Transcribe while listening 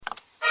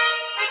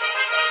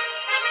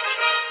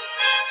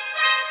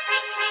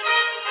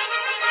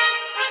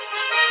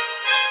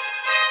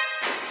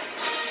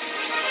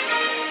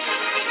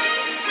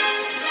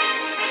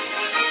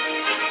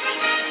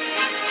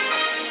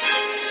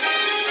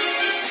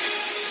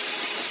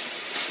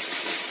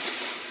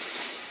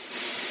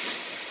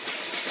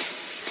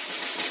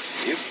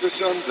The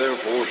Son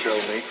therefore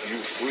shall make you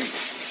free.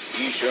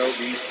 Ye shall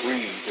be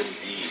free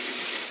indeed.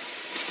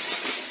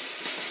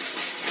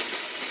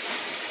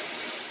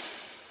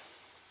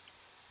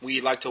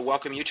 We'd like to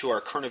welcome you to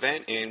our current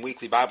event and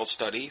weekly Bible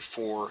study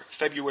for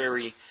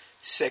February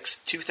 6,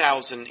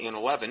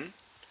 2011.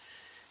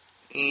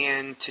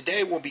 And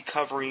today we'll be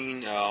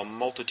covering a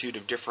multitude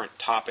of different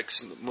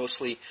topics,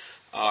 mostly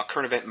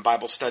current event and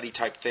Bible study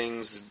type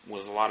things. There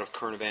was a lot of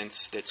current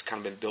events that's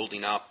kind of been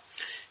building up.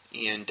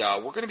 And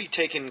we're going to be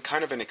taking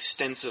kind of an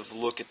extensive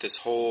look at this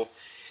whole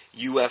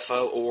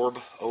UFO orb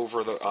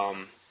over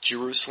the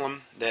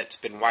Jerusalem that's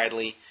been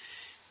widely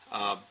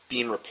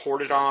being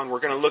reported on. We're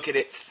going to look at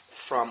it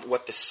from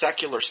what the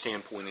secular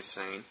standpoint is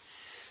saying.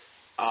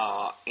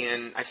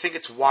 And I think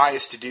it's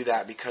wise to do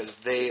that because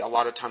they, a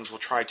lot of times, will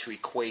try to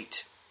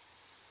equate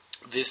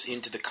this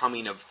into the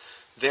coming of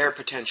their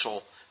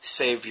potential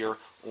Savior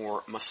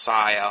or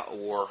Messiah,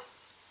 or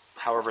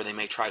however they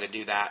may try to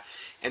do that.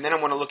 And then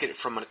I want to look at it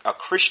from a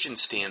Christian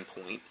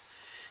standpoint,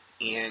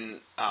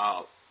 and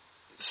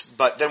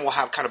but then we'll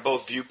have kind of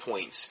both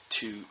viewpoints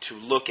to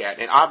look at.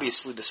 And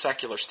obviously the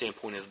secular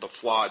standpoint is the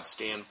flawed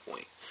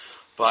standpoint.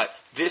 But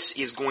this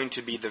is going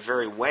to be the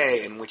very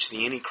way in which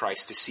the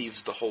Antichrist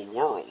deceives the whole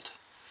world.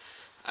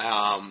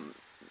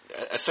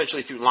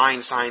 Essentially through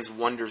lying signs,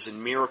 wonders,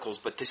 and miracles.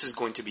 But this is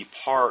going to be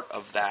part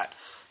of that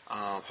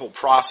whole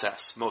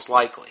process, most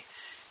likely.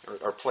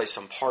 Or play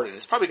some part in it.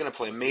 It's probably going to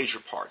play a major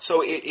part.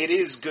 So it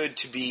is good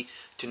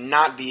to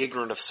not be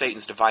ignorant of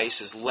Satan's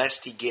devices,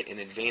 lest he get an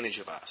advantage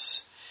of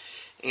us.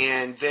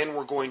 And then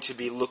we're going to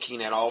be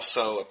looking at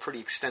also a pretty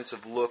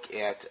extensive look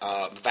at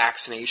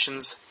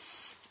vaccinations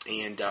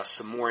and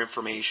some more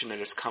information that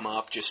has come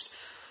up, just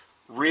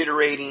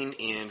reiterating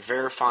and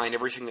verifying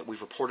everything that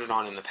we've reported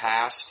on in the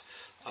past.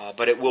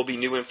 But it will be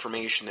new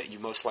information that you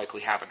most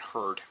likely haven't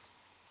heard.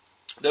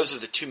 Those are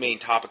the two main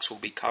topics we'll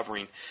be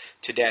covering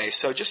today.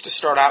 So just to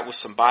start out with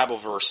some Bible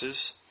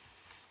verses,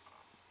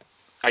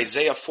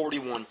 Isaiah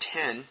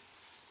 41:10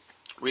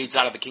 reads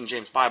out of the King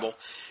James Bible,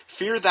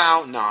 "Fear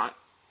thou not,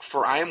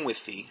 for I am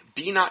with thee.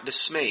 Be not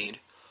dismayed,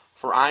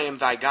 for I am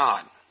thy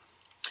God.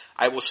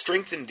 I will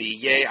strengthen thee,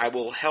 yea, I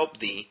will help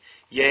thee,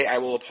 yea, I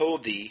will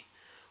uphold thee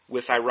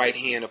with thy right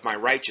hand of my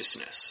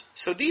righteousness."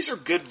 So these are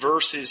good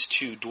verses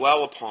to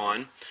dwell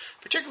upon,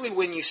 particularly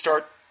when you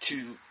start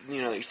to,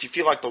 if you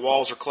feel like the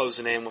walls are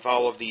closing in with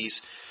all of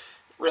these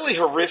really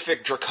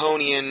horrific,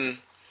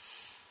 draconian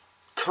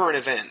current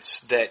events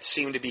that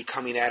seem to be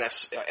coming at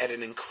us at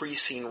an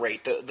increasing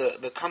rate.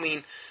 The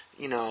coming,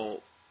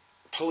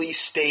 police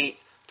state,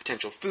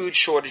 potential food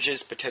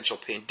shortages, potential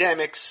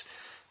pandemics.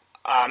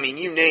 I mean,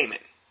 you name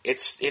it.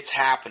 It's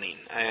happening.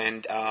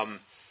 And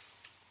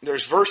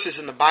there's verses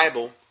in the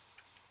Bible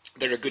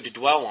that are good to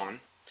dwell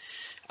on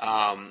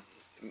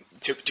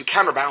to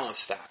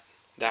counterbalance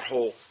that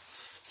whole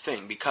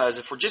thing. Because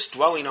if we're just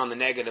dwelling on the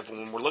negative,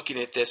 when we're looking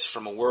at this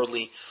from a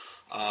worldly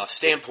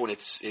standpoint,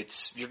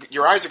 it's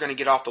your eyes are going to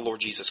get off the Lord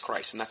Jesus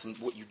Christ, and that's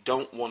what you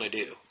don't want to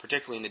do,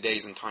 particularly in the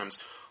days and times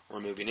we're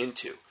moving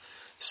into.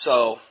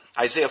 So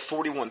Isaiah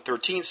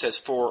 41:13 says,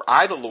 "For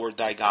I, the Lord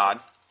thy God,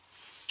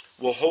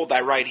 will hold thy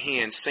right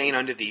hand, saying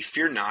unto thee,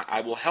 Fear not, I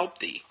will help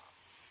thee."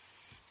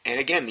 And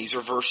again, these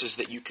are verses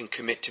that you can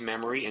commit to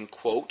memory and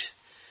quote,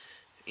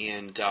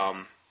 and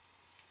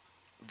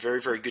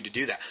very, very good to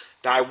do that.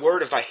 "Thy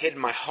word have I hid in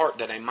my heart,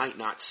 that I might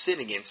not sin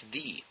against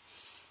thee."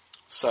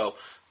 So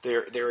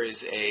there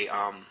is a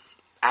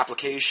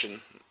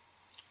application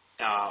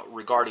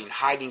regarding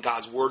hiding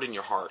God's word in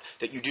your heart,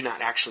 that you do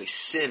not actually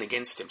sin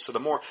against Him. So the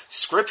more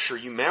Scripture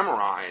you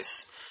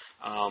memorize,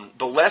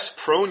 the less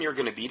prone you're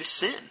going to be to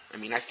sin. I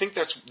mean, I think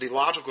that's the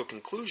logical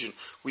conclusion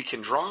we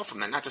can draw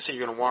from that. Not to say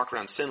you're going to walk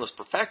around sinless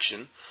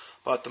perfection,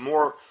 but the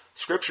more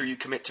Scripture you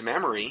commit to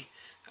memory,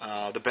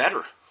 the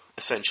better,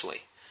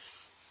 essentially.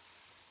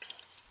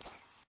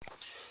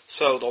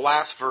 So the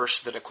last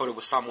verse that I quoted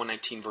was Psalm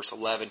 119, verse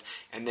 11,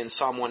 and then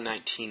Psalm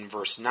 119,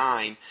 verse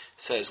 9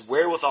 says,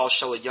 "Wherewithal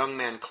shall a young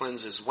man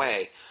cleanse his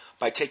way?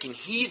 By taking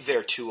heed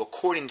thereto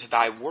according to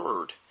thy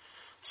word."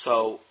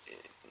 So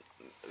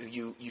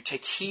you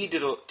take heed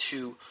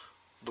to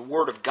the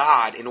word of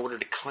God in order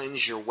to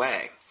cleanse your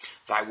way.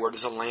 "Thy word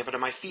is a lamp unto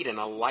my feet and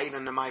a light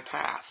unto my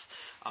path."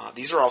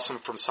 These are all some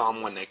from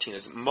Psalm 119.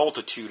 There's a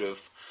multitude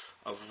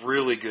of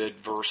really good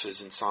verses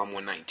in Psalm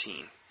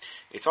 119.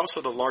 It's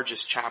also the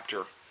largest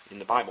chapter in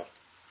the Bible.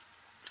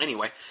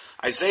 Anyway,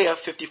 Isaiah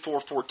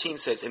 54:14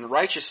 says, "In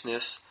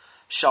righteousness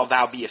shalt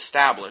thou be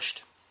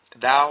established.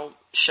 Thou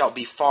shalt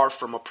be far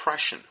from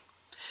oppression.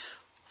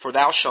 For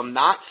thou shalt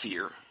not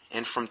fear,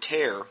 and from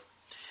terror,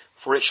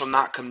 for it shall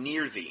not come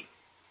near thee."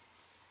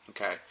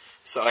 Okay,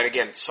 so and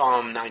again,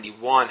 Psalm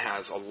 91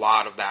 has a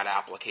lot of that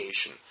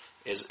application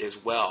as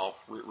well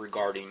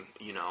regarding,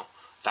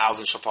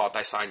 1,000 shall fall at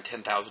thy side, and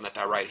 10,000 at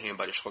thy right hand,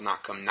 but it shall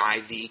not come nigh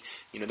thee.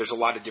 There's a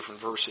lot of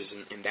different verses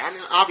in that.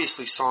 And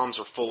obviously, Psalms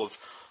are full of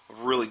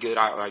really good.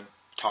 I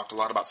talked a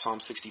lot about Psalm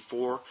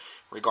 64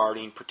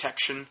 regarding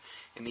protection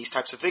and these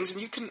types of things.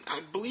 And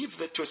I believe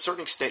that to a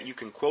certain extent, you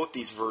can quote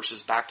these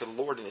verses back to the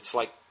Lord. And it's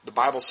like the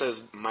Bible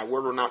says, "My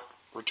word will not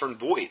return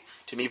void,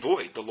 to me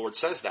void. The Lord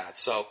says that.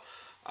 So,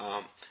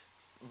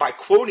 by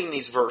quoting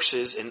these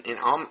verses, and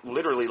I'm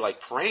literally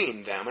like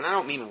praying them, and I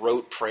don't mean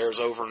rote prayers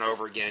over and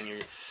over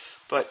again,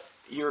 but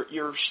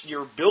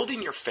you're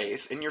building your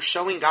faith, and you're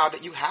showing God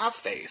that you have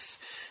faith.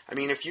 I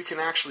mean, if you can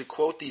actually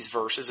quote these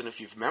verses, and if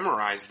you've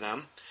memorized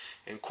them,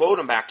 and quote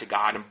them back to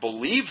God, and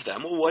believe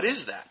them, well, what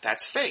is that?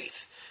 That's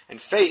faith.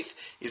 And faith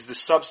is the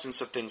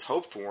substance of things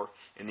hoped for,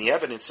 and the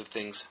evidence of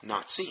things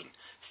not seen.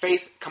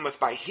 Faith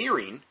cometh by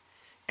hearing,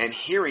 and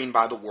hearing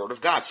by the Word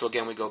of God. So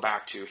again, we go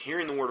back to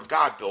hearing the Word of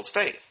God builds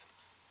faith.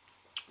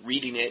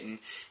 Reading it and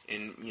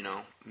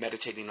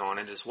meditating on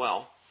it as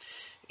well.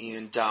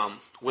 And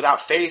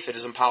without faith, it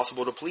is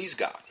impossible to please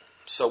God.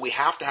 So we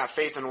have to have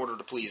faith in order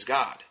to please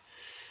God.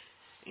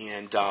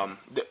 And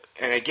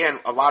again,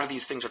 a lot of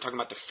these things are talking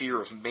about the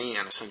fear of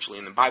man, essentially.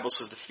 And the Bible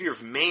says the fear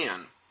of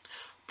man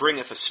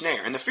bringeth a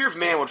snare. And the fear of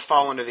man would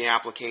fall into the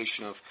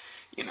application of,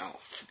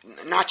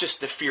 not just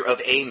the fear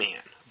of a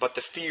man, but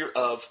the fear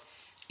of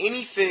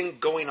anything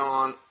going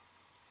on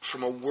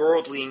from a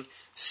worldly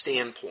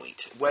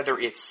standpoint, whether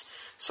it's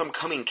some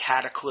coming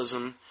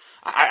cataclysm.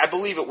 I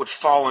believe it would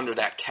fall under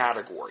that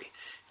category.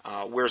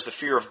 Whereas the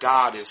fear of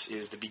God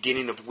is the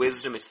beginning of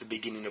wisdom, it's the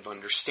beginning of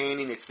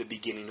understanding, it's the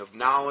beginning of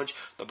knowledge.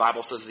 The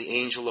Bible says the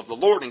angel of the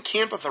Lord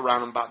encampeth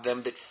around about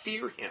them that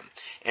fear him,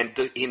 and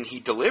he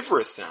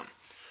delivereth them.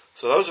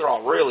 So those are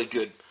all really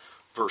good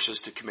verses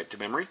to commit to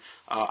memory.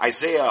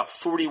 Isaiah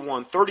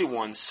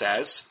 41:31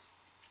 says,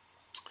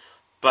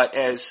 But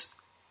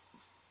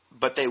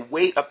they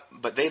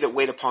that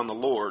wait upon the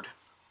Lord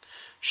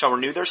shall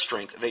renew their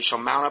strength. They shall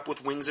mount up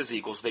with wings as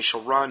eagles. They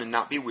shall run and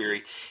not be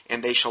weary,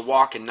 and they shall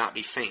walk and not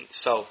be faint.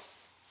 So,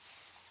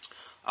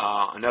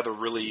 another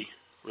really,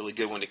 really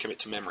good one to commit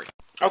to memory.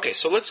 Okay,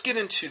 so let's get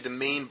into the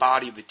main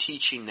body of the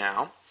teaching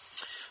now.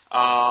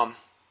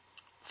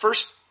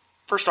 First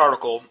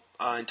article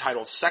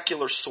entitled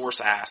 "Secular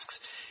Source Asks,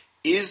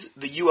 Is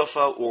the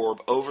UFO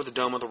orb over the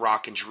Dome of the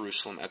Rock in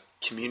Jerusalem a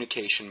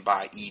communication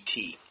by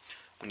E.T.?"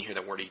 When you hear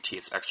that word E.T.,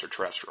 it's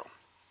extraterrestrial.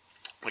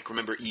 Like,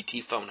 remember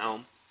E.T. Phone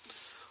Home?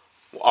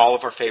 Well, all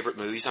of our favorite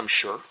movies, I'm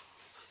sure.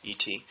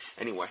 E.T.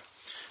 Anyway.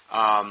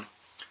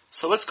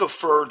 So let's go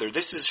further.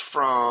 This is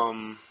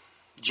from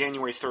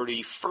January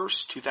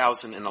 31st,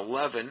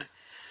 2011.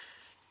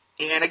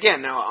 And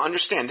again, now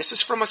understand, this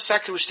is from a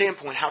secular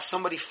standpoint, how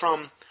somebody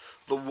from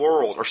the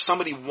world, or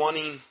somebody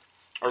wanting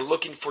or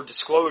looking for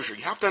disclosure.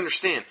 You have to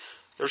understand,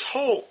 there's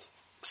whole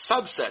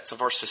subsets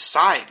of our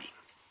society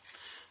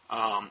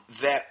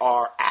that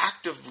are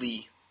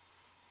actively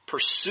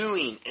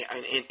pursuing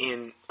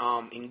and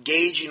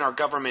engaging our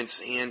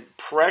governments and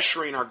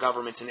pressuring our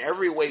governments in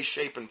every way,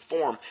 shape, and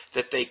form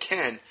that they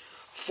can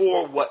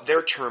for what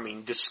they're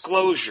terming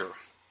disclosure.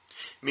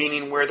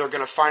 Meaning where they're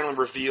going to finally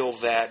reveal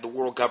that the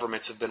world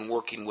governments have been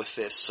working with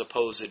this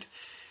supposed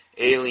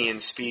alien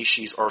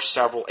species or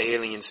several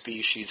alien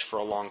species for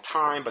a long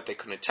time, but they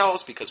couldn't tell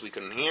us because we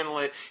couldn't handle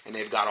it, and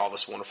they've got all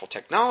this wonderful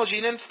technology.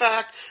 And in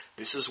fact,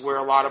 this is where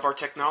a lot of our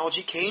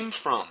technology came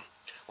from.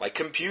 Like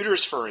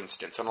computers, for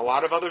instance, and a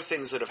lot of other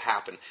things that have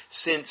happened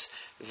since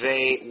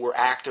they were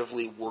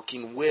actively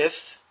working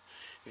with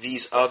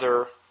these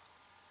other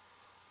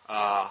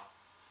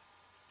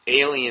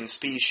alien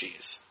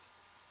species.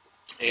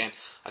 And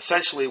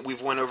essentially,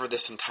 we've went over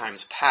this in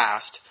times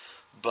past,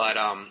 but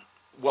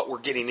what we're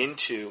getting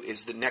into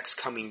is the next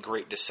coming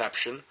great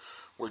deception.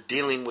 We're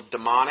dealing with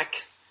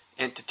demonic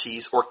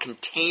entities or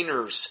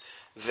containers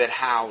that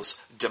house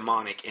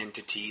demonic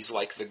entities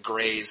like the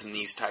Greys and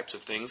these types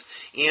of things,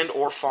 and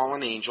or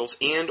fallen angels,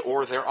 and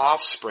or their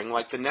offspring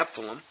like the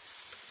Nephilim.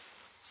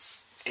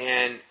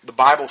 And the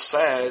Bible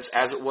says,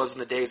 as it was in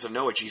the days of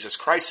Noah, Jesus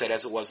Christ said,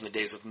 as it was in the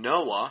days of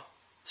Noah,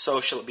 so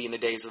shall it be in the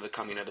days of the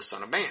coming of the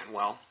Son of Man.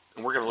 Well,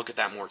 and we're going to look at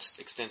that more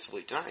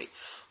extensively tonight.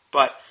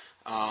 But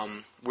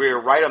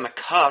we're right on the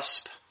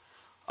cusp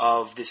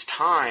of this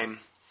time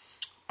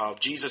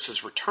of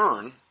Jesus'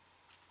 return.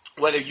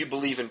 Whether you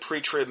believe in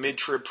pre-trib,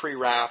 mid-trib,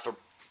 pre-wrath, or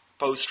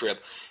post-trib,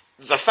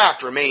 the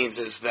fact remains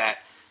is that,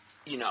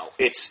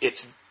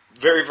 it's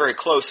very, very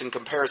close in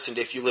comparison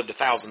to if you lived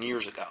 1,000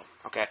 years ago.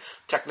 Okay,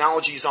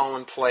 technology's all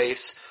in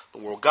place. The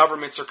world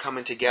governments are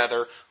coming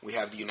together. We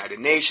have the United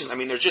Nations. I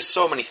mean, there's just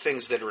so many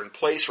things that are in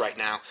place right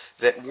now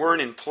that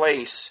weren't in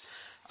place,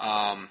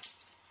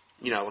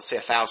 let's say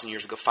 1,000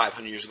 years ago,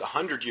 500 years ago,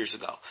 100 years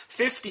ago,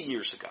 50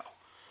 years ago.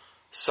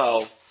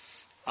 So,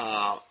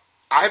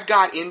 I've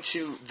got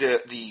into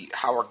the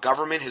how our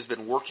government has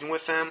been working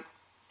with them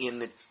in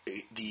the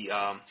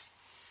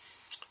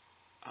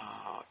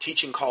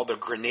teaching called the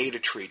Grenada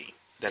Treaty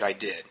that I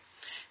did.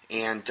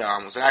 And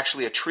it was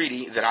actually a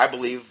treaty that I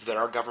believe that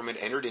our government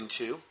entered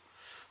into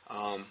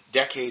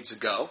decades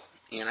ago.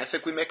 And I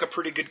think we make a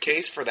pretty good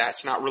case for that.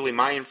 It's not really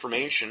my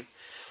information,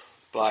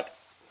 but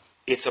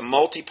it's a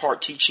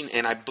multi-part teaching,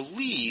 and I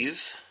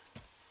believe,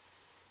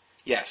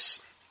 yes,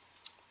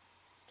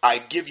 I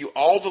give you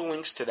all the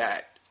links to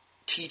that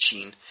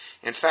teaching.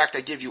 In fact,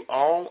 I give you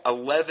all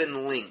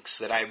 11 links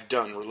that I've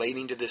done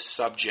relating to this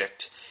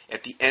subject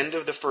at the end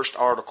of the first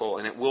article,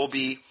 and it will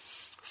be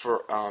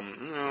for, I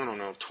don't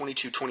know,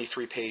 22,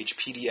 23 page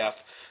PDF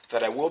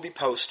that I will be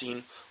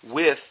posting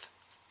with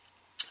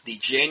the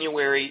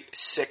January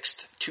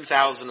 6th,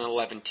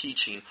 2011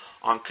 teaching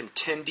on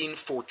Contending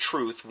for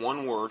Truth,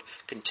 one word,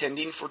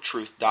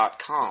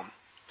 contendingfortruth.com.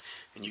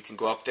 And you can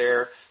go up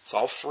there. It's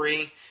all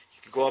free.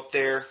 You can go up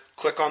there,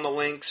 click on the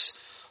links,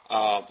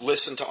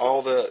 listen to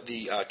all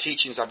the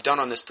teachings I've done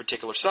on this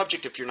particular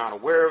subject if you're not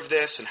aware of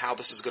this and how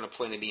this is going to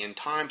play into the end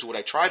times. What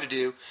I try to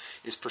do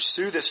is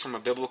pursue this from a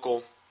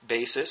biblical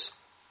basis.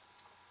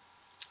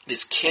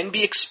 This can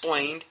be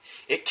explained.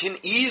 It can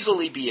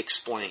easily be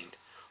explained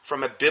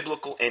from a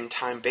biblical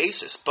end-time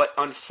basis. But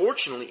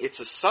unfortunately, it's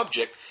a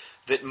subject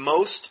that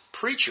most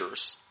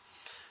preachers,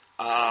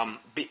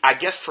 I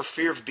guess for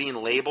fear of being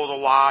labeled a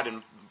lot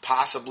and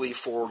possibly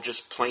for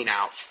just plain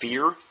out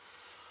fear,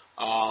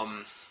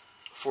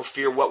 for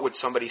fear what would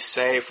somebody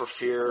say, for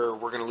fear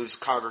we're going to lose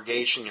the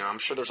congregation. I'm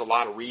sure there's a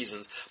lot of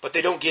reasons, but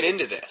they don't get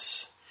into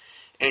this.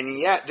 And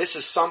yet, this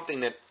is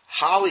something that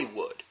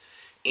Hollywood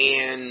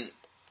and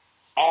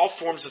all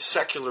forms of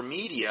secular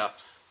media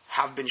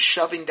have been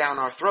shoving down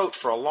our throat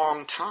for a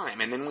long time.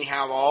 And then we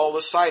have all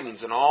the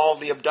sightings and all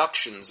the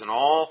abductions and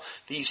all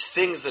these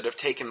things that have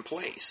taken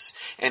place.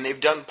 And they've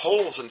done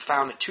polls and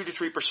found that 2 to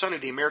 3%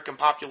 of the American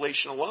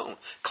population alone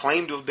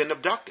claim to have been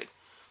abducted.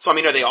 So,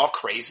 are they all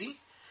crazy?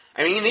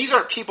 These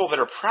aren't people that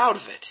are proud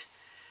of it.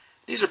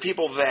 These are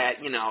people that,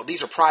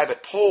 these are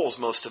private polls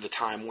most of the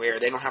time where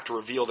they don't have to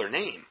reveal their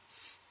name.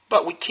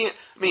 But we can't,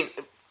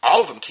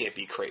 all of them can't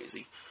be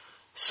crazy.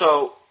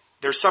 So,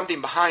 there's something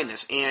behind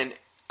this. And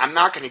I'm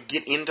not going to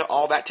get into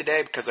all that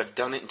today because I've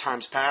done it in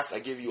times past. I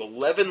give you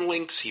 11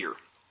 links here.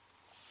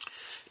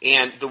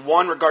 And the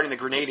one regarding the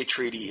Grenada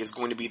Treaty is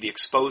going to be the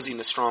Exposing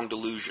the Strong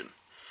Delusion.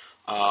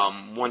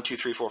 1, 2,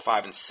 3, 4,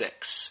 5, and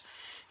 6.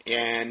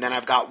 And then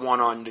I've got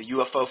one on the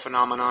UFO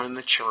phenomenon in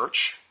the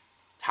church,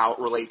 how it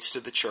relates to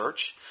the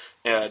church.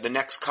 The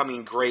next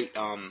coming great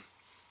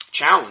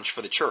challenge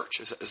for the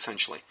church,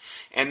 essentially.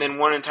 And then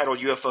one entitled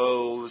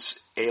UFOs,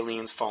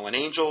 Aliens, Fallen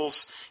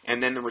Angels,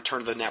 and then the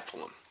Return of the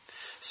Nephilim.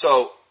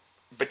 So,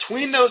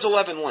 between those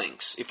 11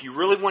 links, if you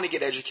really want to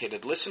get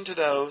educated, listen to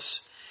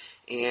those,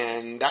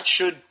 and that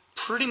should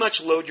pretty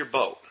much load your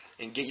boat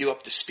and get you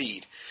up to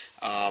speed,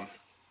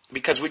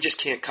 because we just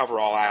can't cover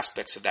all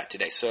aspects of that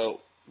today.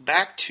 So,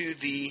 back to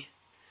the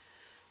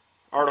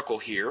article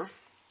here.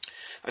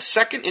 A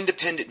second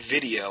independent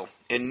video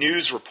and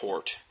news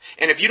report.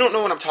 And if you don't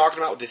know what I'm talking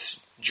about with this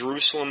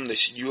Jerusalem,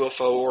 this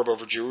UFO orb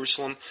over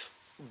Jerusalem,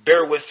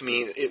 bear with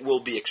me. It will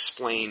be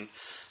explained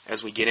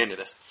as we get into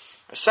this.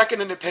 A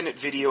second independent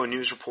video and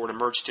news report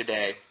emerged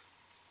today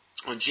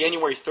on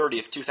January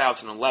 30th,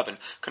 2011,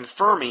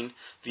 confirming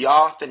the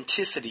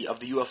authenticity of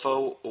the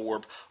UFO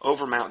orb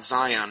over Mount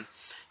Zion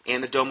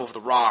and the Dome of the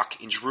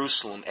Rock in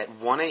Jerusalem at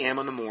 1 a.m.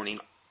 in the morning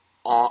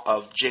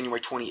of January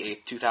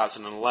 28th,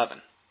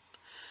 2011.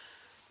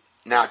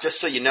 Now, just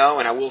so you know,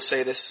 and I will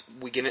say this,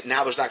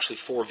 now there's actually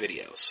 4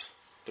 videos.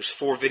 There's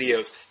 4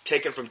 videos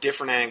taken from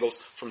different angles,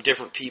 from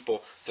different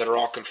people that are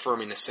all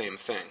confirming the same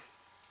thing.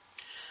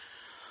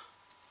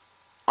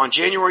 On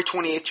January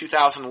 28,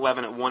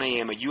 2011 at 1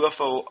 a.m., a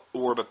UFO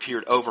orb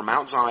appeared over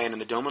Mount Zion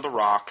and the Dome of the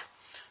Rock,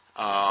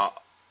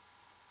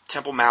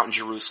 Temple Mount in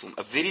Jerusalem.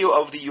 A video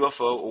of the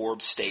UFO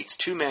orb states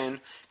 2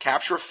 men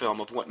capture a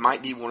film of what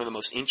might be one of the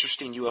most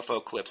interesting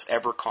UFO clips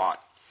ever caught.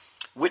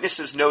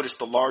 Witnesses noticed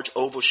the large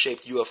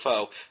oval-shaped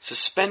UFO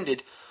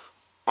suspended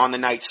on the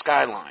night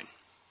skyline.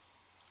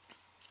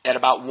 At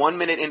about 1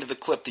 minute into the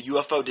clip, the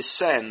UFO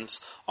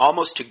descends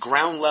almost to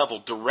ground level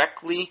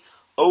directly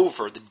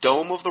over the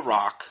Dome of the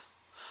Rock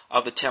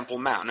of the Temple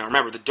Mount. Now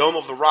remember, the Dome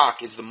of the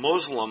Rock is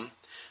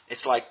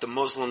it's like the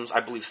Muslims, I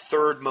believe,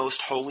 third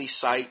most holy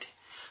site.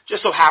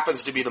 Just so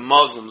happens to be the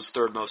Muslims'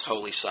 third most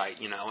holy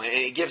site, and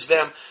it gives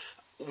them,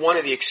 one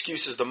of the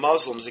excuses the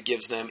Muslims it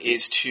gives them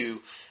is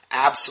to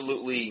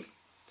absolutely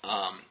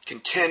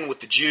contend with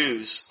the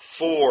Jews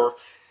for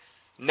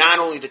not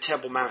only the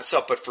Temple Mount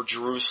itself, but for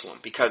Jerusalem,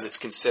 because it's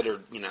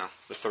considered,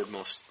 the third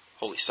most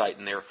holy site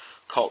in their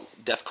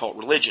death cult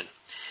religion.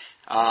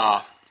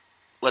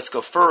 Let's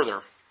go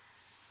further.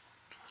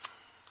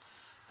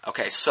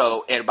 Okay,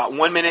 so at about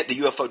 1 minute, the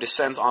UFO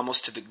descends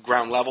almost to the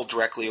ground level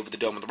directly over the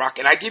Dome of the Rock.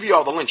 And I give you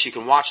all the links. You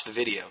can watch the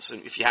videos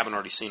if you haven't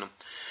already seen them.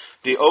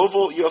 The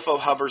oval UFO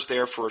hovers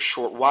there for a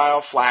short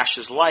while,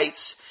 flashes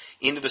lights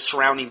into the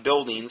surrounding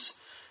buildings.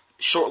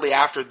 Shortly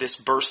after this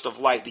burst of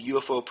light, the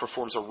UFO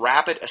performs a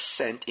rapid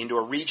ascent into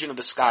a region of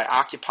the sky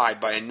occupied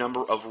by a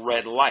number of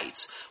red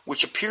lights,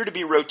 which appear to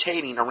be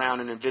rotating around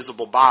an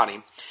invisible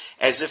body,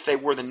 as if they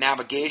were the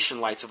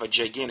navigation lights of a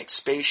gigantic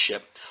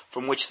spaceship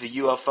from which the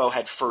UFO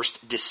had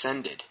first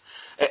descended.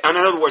 In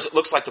other words, it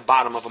looks like the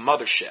bottom of a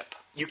mothership.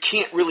 You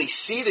can't really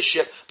see the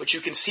ship, but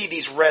you can see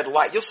these red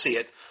lights. You'll see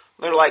it.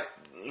 They're like,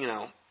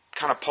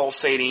 kind of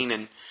pulsating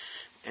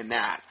and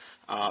that.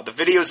 The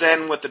videos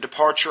end with the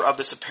departure of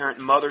this apparent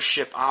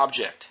mothership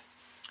object.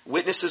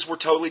 Witnesses were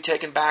totally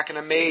taken back and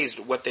amazed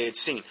at what they had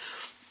seen.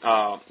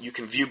 You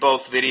can view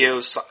both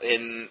videos,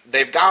 and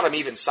they've got them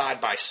even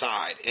side by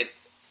side. And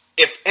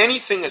if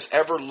anything has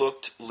ever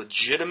looked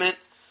legitimate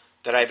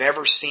that I've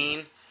ever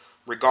seen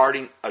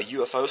regarding a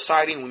UFO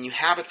sighting, when you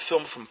have it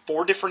filmed from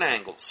 4 different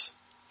angles,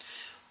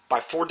 by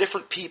 4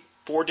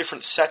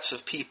 different sets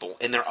of people,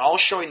 and they're all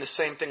showing the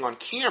same thing on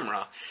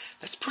camera,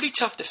 that's pretty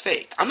tough to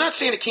fake. I'm not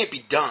saying it can't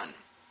be done,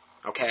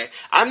 okay?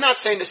 I'm not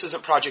saying this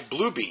isn't Project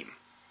Bluebeam,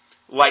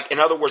 like, in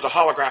other words, a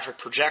holographic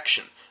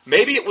projection.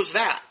 Maybe it was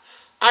that.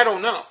 I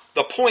don't know.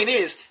 The point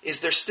is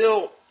there's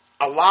still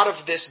a lot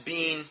of this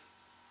being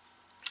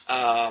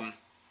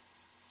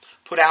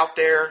put out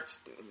there.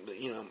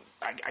 You know,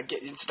 I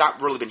get it's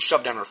not really been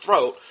shoved down our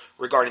throat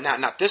regarding that,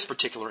 not this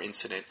particular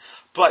incident,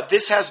 but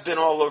this has been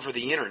all over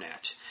the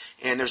internet,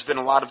 and there's been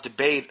a lot of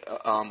debate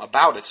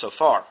about it so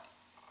far.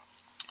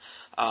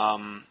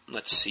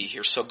 Let's see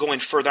here. So going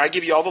further, I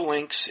give you all the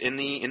links in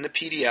the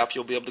PDF.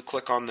 You'll be able to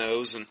click on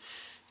those and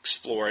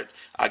explore it.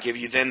 I'll give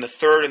you then the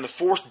 3rd and the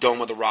 4th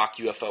Dome of the Rock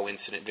UFO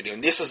incident video.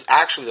 And this is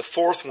actually, the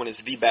 4th one is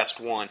the best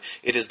one.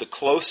 It is the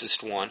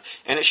closest one,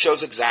 and it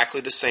shows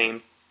exactly the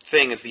same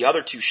thing as the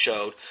other 2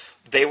 showed.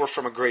 They were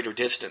from a greater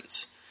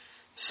distance.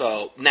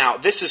 So now,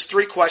 this is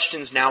 3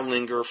 questions now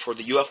linger for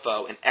the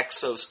UFO and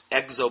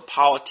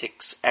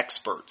exopolitics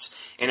experts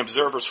and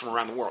observers from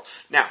around the world.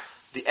 Now,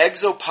 the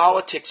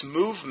exopolitics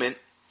movement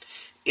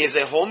is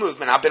a whole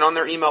movement. I've been on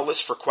their email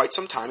list for quite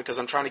some time because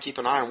I'm trying to keep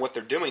an eye on what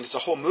they're doing. It's a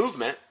whole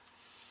movement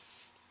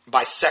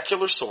by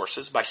secular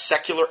sources, by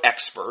secular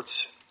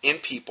experts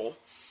and people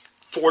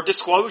for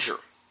disclosure.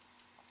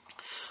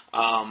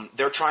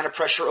 They're trying to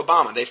pressure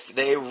Obama.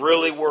 They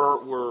really were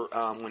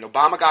when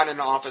Obama got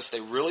into office,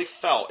 they really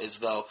felt as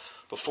though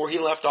before he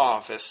left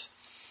office,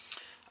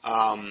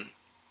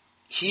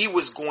 he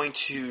was going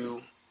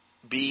to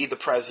be the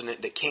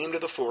president that came to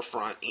the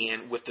forefront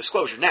and with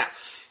disclosure. Now,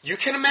 you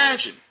can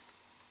imagine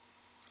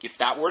if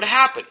that were to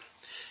happen,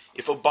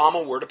 if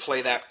Obama were to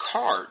play that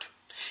card.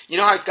 You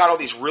know how he's got all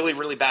these really,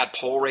 really bad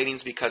poll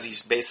ratings because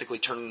he's basically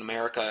turning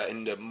America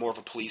into more of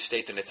a police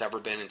state than it's ever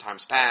been in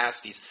times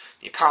past. The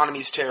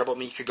economy's terrible. I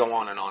mean, you could go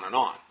on and on and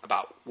on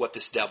about what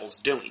this devil's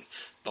doing.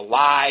 The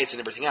lies and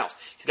everything else.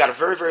 He's got a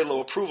very, very low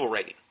approval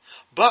rating.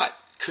 But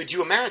could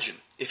you imagine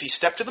if he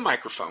stepped to the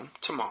microphone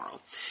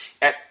tomorrow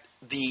at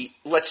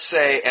let's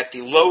say, at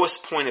the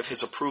lowest point of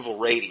his approval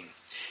rating,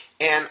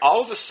 and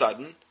all of a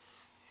sudden,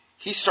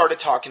 he started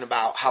talking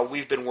about how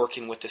we've been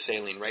working with this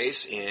alien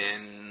race,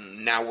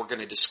 and now we're going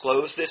to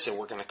disclose this, and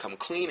we're going to come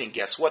clean, and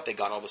guess what? They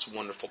got all this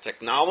wonderful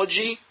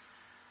technology.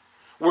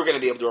 We're going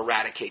to be able to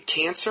eradicate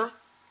cancer.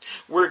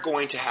 We're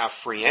going to have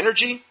free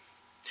energy.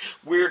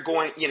 We're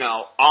going,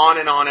 on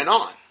and on and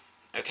on.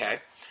 Okay?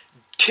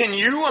 Can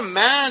you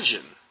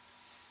imagine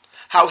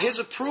how his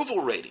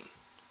approval rating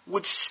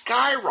would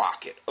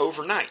skyrocket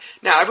overnight?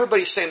 Now,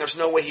 everybody's saying there's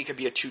no way he could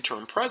be a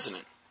 2-term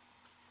president.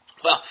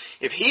 Well,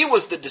 if he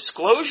was the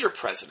disclosure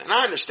president, and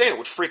I understand it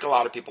would freak a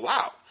lot of people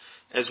out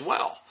as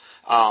well.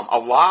 A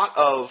lot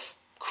of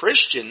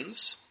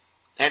Christians,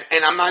 and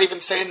I'm not even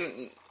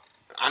saying,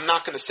 I'm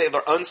not going to say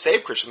they're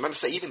unsaved Christians, I'm going to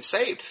say even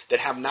saved, that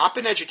have not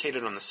been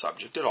educated on the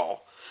subject at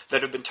all,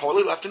 that have been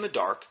totally left in the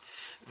dark,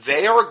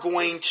 they are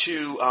going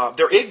to,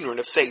 they're ignorant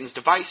of Satan's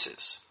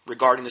devices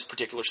regarding this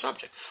particular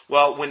subject.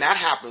 Well, when that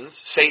happens,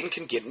 Satan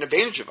can get an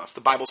advantage of us. The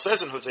Bible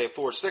says in Hosea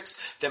 4:6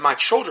 that my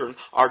children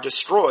are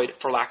destroyed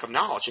for lack of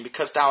knowledge. And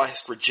because thou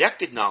hast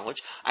rejected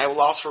knowledge, I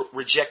will also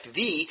reject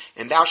thee,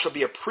 and thou shalt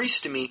be a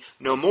priest to me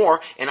no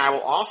more, and I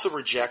will also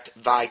reject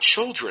thy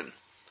children.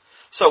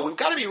 So we've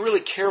got to be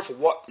really careful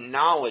what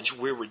knowledge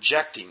we're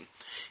rejecting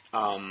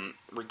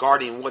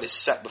regarding what is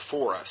set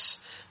before us.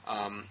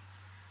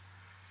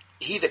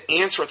 He that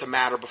answereth a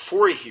matter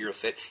before he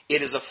heareth it,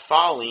 it is a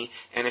folly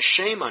and a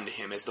shame unto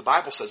him, as the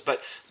Bible says.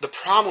 But the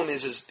problem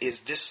is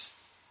this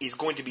is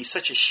going to be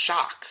such a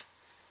shock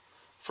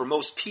for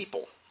most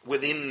people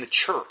within the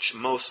church,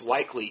 most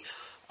likely.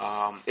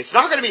 It's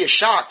not going to be a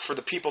shock for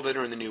the people that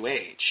are in the New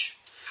Age.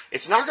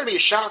 It's not going to be a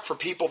shock for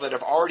people that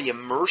have already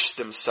immersed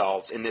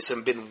themselves in this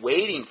and been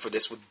waiting for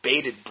this with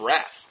bated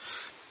breath.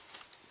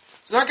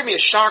 It's not going to be a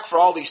shock for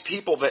all these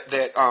people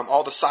that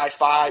all the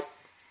sci-fi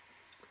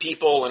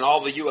people and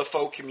all the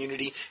UFO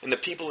community and the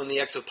people in the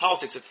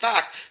exopolitics. In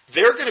fact,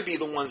 they're going to be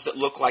the ones that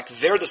look like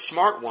they're the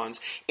smart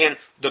ones, and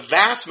the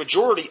vast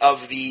majority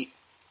of the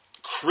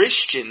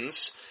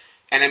Christians,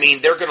 and I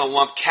mean they're going to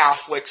lump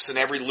Catholics and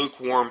every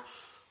lukewarm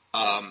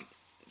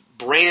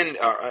brand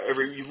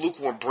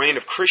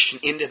of Christian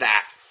into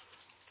that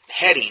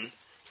heading.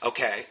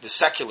 Okay, the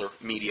secular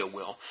media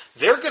will.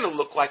 They're going to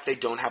look like they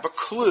don't have a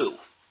clue.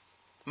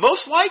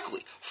 Most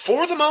likely,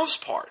 for the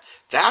most part,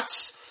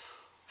 that's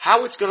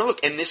how it's going to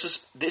look. And this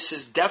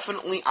is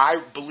definitely,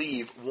 I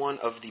believe, one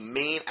of the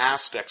main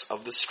aspects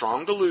of the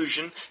strong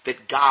delusion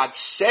that God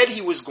said he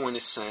was going to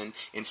send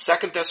in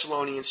 2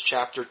 Thessalonians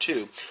chapter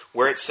 2,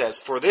 where it says,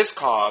 for this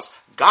cause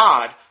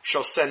God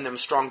shall send them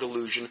strong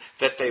delusion,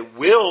 that they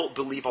will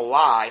believe a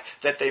lie,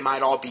 that they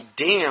might all be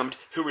damned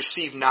who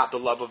received not the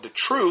love of the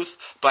truth,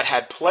 but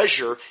had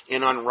pleasure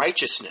in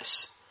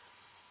unrighteousness.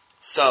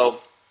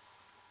 So,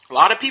 a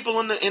lot of people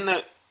in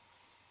the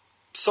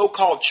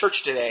so-called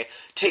church today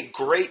take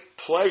great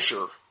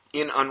pleasure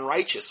in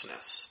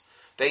unrighteousness.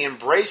 They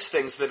embrace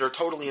things that are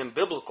totally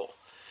unbiblical.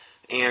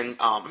 And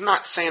I'm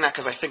not saying that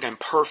because I think I'm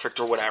perfect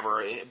or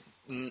whatever.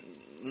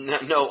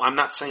 No, I'm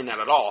not saying that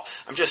at all.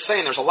 I'm just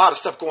saying there's a lot of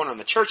stuff going on in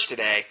the church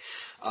today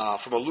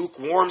from a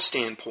lukewarm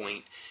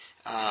standpoint.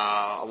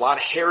 A lot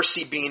of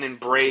heresy being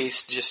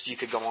embraced. Just you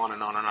could go on,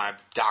 and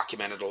I've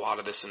documented a lot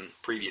of this in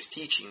previous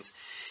teachings.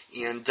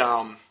 And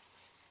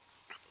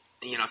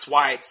it's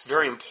why it's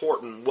very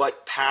important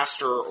what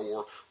pastor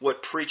or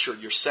what preacher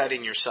you're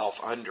setting yourself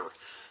under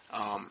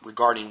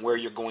regarding where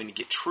you're going to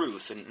get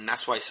truth. And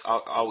that's why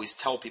I always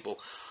tell people,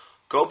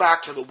 go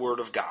back to the Word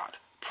of God.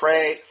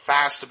 Pray,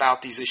 fast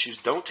about these issues.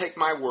 Don't take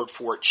my word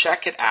for it.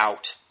 Check it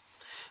out.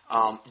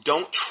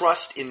 Don't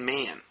trust in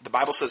man. The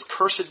Bible says,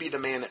 cursed be the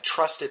man that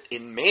trusteth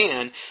in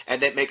man,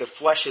 and that maketh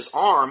flesh his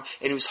arm,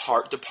 and whose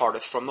heart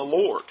departeth from the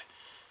Lord.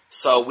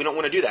 So we don't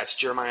want to do that. It's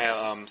Jeremiah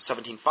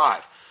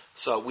 17:5.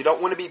 So we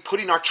don't want to be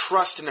putting our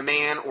trust in a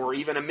man or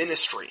even a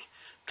ministry.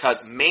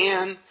 Because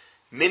man,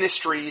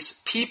 ministries,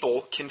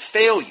 people can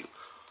fail you.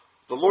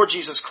 The Lord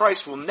Jesus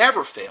Christ will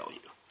never fail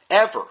you.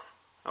 Ever.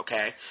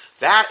 Okay?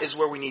 That is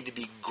where we need to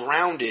be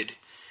grounded,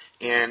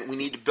 and we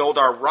need to build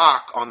our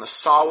rock on the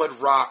solid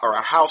rock, or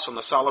our house on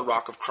the solid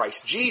rock of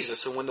Christ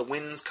Jesus. And when the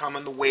winds come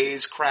and the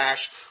waves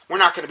crash, we're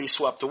not going to be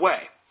swept away.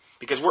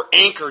 Because we're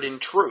anchored in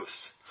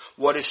truth.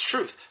 What is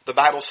truth? The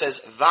Bible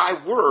says, thy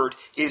word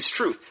is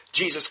truth.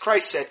 Jesus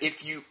Christ said,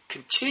 if you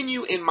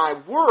continue in my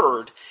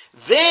word,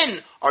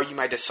 then are you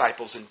my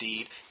disciples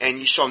indeed, and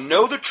you shall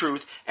know the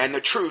truth, and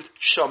the truth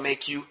shall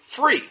make you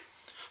free.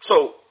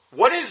 So,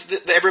 what is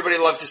that everybody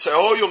loves to say,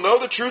 oh, you'll know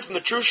the truth, and the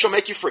truth shall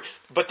make you free.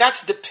 But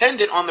that's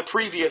dependent on the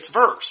previous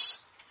verse.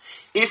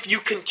 If you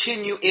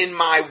continue in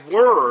my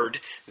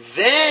word,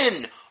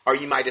 then are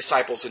you my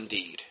disciples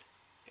indeed.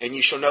 And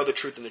you shall know the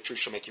truth, and the truth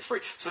shall make you free.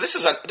 So this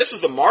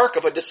is the mark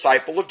of a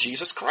disciple of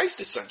Jesus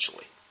Christ,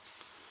 essentially.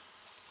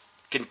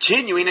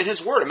 Continuing in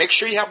his word. And make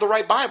sure you have the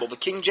right Bible, the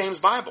King James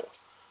Bible.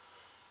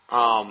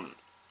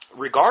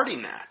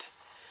 Regarding that.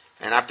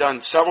 And I've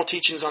done several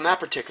teachings on that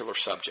particular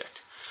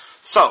subject.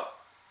 So,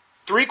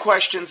 3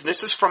 questions.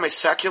 This is from a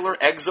secular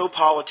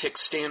exopolitics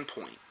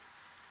standpoint.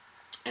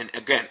 And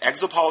again,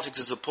 exopolitics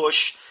is a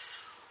push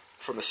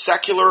from the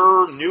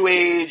secular, New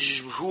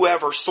Age,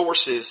 whoever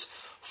sources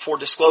for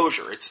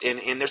disclosure.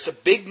 And there's a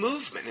big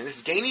movement, and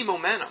it's gaining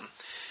momentum.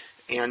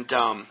 And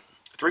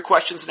 3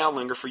 questions now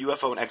linger for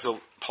UFO and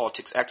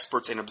exopolitics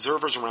experts and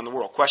observers around the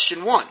world.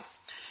 Question 1.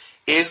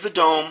 Is the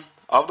Dome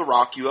of the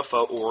Rock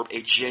UFO orb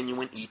a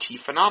genuine ET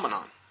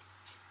phenomenon?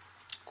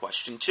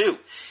 Question 2.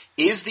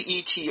 Is the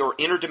ET or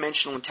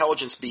interdimensional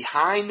intelligence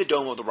behind the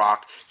Dome of the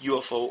Rock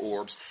UFO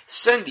orbs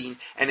sending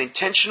an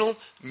intentional,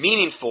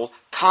 meaningful,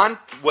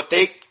 what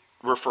they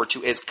refer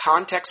to as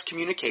context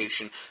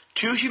communication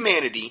to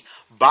humanity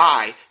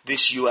by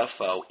this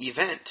UFO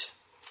event?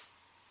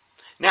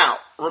 Now,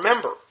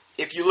 remember,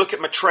 if you look at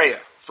Maitreya,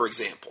 for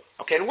example,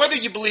 okay, and whether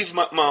you believe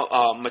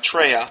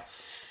Maitreya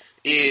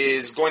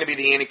is going to be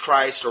the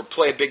Antichrist or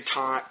play a big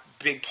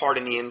part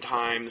in the end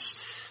times,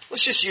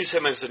 let's just use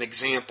him as an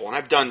example. And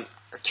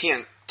I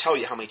can't tell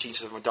you how many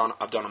teachings I've done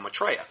on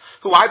Maitreya,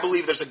 who I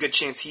believe there's a good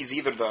chance he's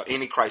either the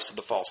Antichrist or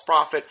the false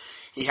prophet.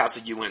 He has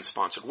a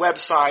UN-sponsored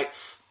website.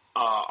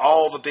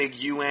 All the big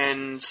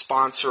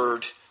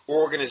UN-sponsored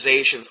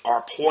organizations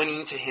are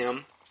pointing to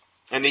him.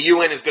 And the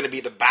UN is going to be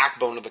the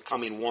backbone of the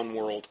coming one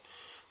world,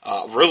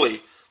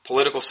 really,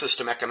 political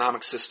system,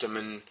 economic system,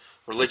 and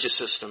religious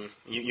system.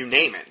 You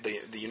name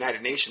it. The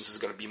United Nations is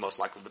going to be most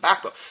likely the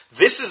backbone.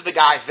 This is the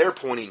guy they're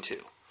pointing to.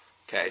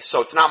 Okay,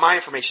 so it's not my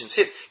information, it's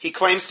his. He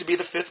claims to be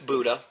the 5th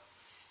Buddha,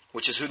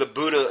 which is who the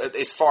Buddha,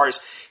 as far as,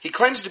 he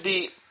claims to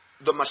be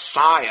the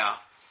Messiah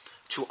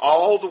to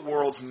all the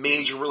world's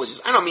major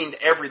religions. I don't mean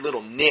every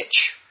little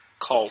niche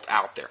cult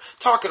out there. I'm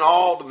talking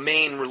all the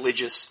main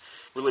religions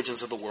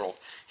of the world.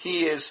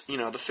 He is, the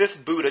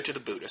 5th Buddha to the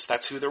Buddhists.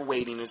 That's who they're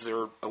waiting as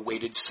their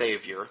awaited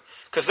savior.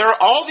 Because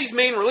all these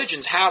main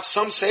religions have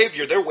some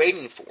savior they're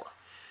waiting for.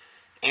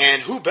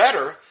 And who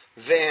better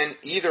than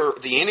either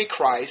the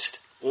Antichrist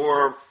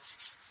or,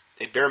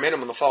 at bare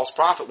minimum, the false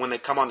prophet when they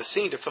come on the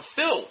scene to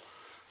fulfill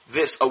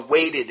this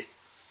awaited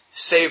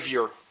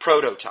savior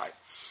prototype.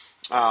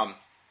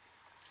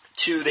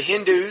 To the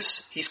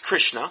Hindus, he's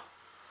Krishna.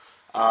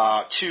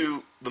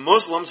 To the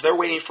Muslims, they're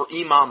waiting for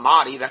Imam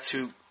Mahdi. That's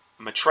who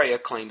Maitreya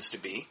claims to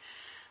be.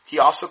 He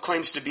also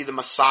claims to be the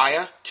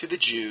Messiah to the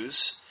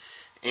Jews,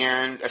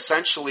 and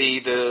essentially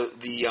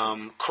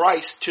the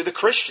Christ to the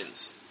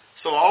Christians.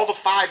 So all the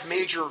 5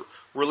 major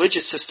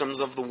religious systems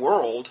of the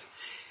world,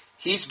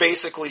 he's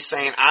basically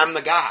saying, I'm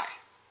the guy.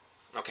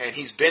 Okay, and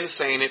he's been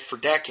saying it for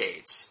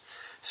decades.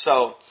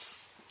 So,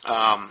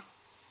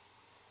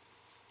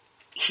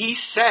 he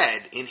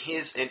said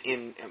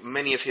in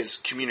many of his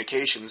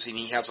communications, and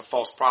he has a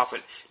false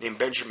prophet named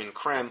Benjamin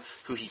Creme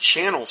who he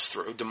channels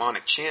through,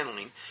 demonic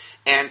channeling,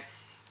 and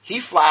he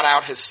flat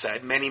out has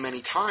said many,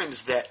 many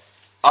times that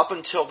up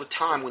until the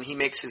time when he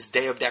makes his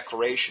day of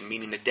declaration,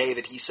 meaning the day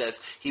that he says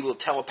he will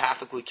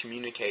telepathically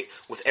communicate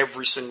with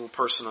every single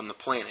person on the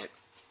planet,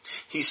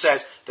 He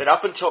says that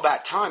up until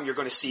that time, you're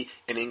going to see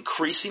an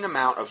increasing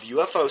amount of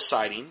UFO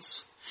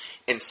sightings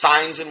and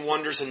signs and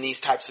wonders and these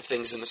types of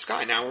things in the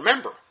sky. Now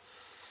remember,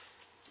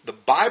 the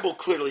Bible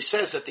clearly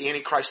says that the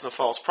Antichrist and the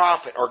false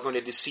prophet are going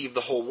to deceive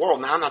the whole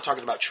world. Now I'm not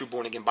talking about true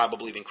born-again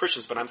Bible-believing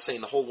Christians, but I'm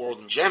saying the whole world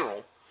in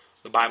general.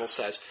 The Bible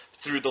says,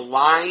 through the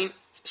lying,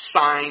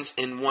 signs,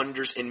 and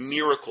wonders and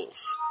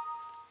miracles.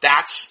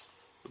 That's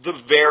the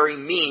very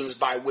means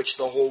by which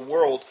the whole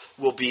world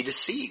will be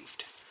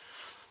deceived.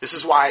 This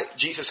is why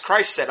Jesus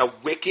Christ said, a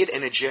wicked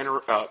and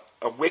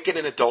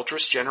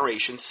adulterous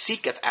generation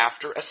seeketh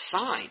after a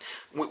sign.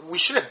 We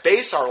shouldn't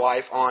base our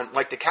life on,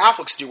 like the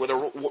Catholics do, where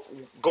they're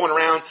going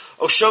around,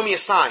 oh, show me a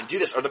sign, do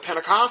this. Or the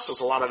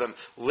Pentecostals, a lot of them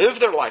live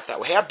their life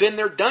that way. Hey, I've been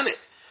there, done it.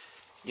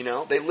 You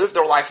know, they live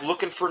their life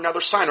looking for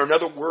another sign or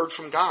another word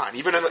from God,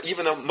 even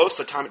though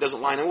most of the time it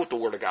doesn't line up with the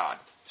Word of God.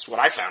 It's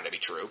what I found to be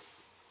true.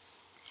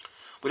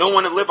 We don't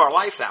want to live our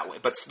life that way.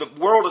 But the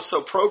world is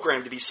so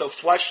programmed to be so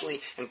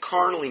fleshly and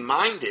carnally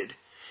minded,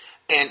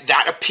 and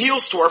that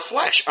appeals to our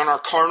flesh and our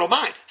carnal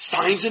mind.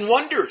 Signs and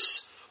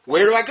wonders.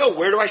 Where do I go?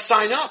 Where do I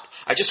sign up?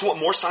 I just want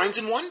more signs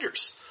and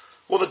wonders.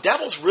 Well, the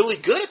devil's really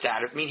good at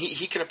that. I mean,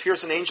 he can appear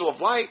as an angel of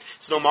light.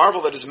 It's no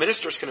marvel that his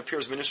ministers can appear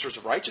as ministers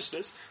of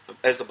righteousness,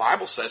 as the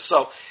Bible says.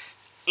 So,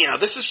 you know,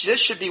 this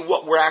should be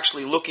what we're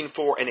actually looking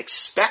for and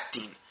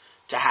expecting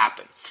to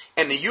happen.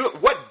 And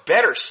what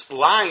better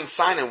lying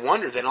sign and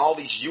wonder than all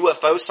these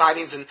UFO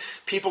sightings, and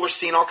people are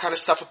seeing all kind of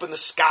stuff up in the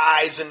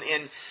skies, and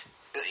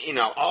you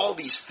know, all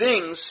these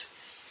things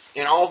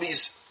and all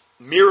these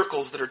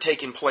miracles that are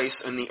taking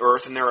place in the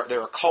earth, and they're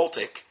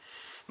occultic.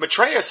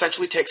 Maitreya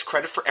essentially takes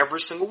credit for every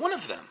single one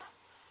of them.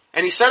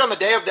 And he said on the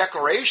day of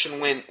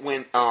declaration,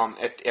 when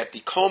at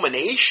the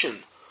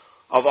culmination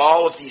of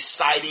all of these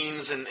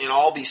sightings and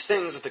all these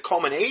things, at the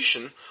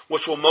culmination,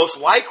 which will most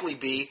likely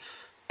be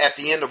at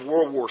the end of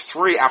World War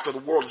III, after the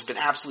world has been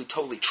absolutely,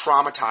 totally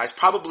traumatized,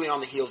 probably on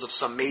the heels of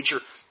some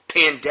major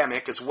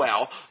pandemic as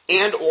well,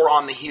 and or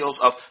on the heels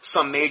of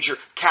some major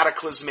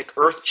cataclysmic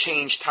earth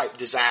change type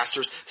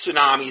disasters,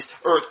 tsunamis,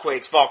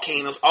 earthquakes,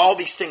 volcanoes, all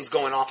these things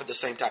going off at the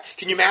same time.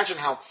 Can you imagine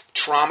how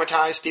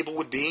traumatized people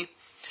would be?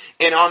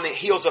 And on the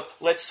heels of,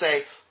 let's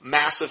say,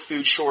 massive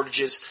food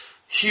shortages,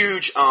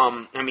 huge,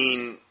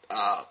 you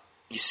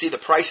see the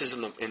prices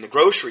in the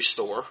grocery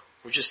store.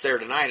 We're just there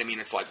tonight. I mean,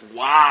 it's like,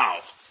 wow.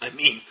 I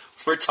mean,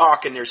 we're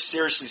talking, they're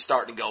seriously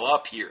starting to go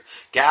up here.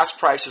 Gas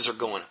prices are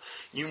going up.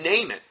 You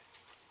name it.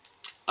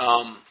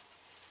 All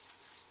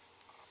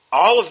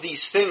of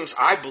these things,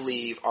 I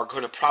believe, are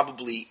going to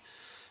probably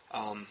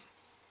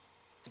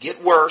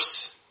get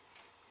worse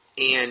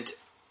and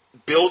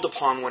build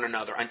upon one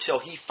another until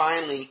he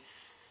finally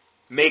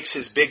makes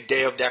his big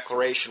day of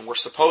declaration, where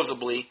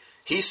supposedly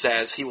he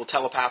says he will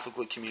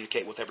telepathically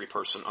communicate with every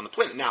person on the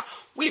planet. Now,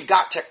 we've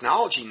got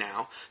technology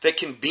now that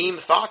can beam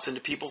thoughts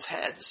into people's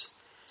heads.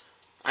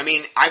 I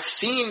mean, I've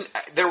seen,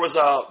 there was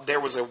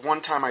a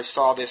one time I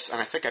saw this, and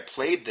I think I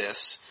played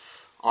this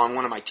on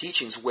one of my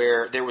teachings,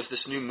 where there was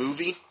this new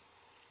movie,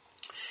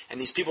 and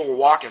these people were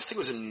walking, I think it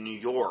was in New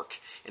York,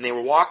 and they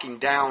were walking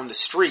down the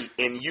street,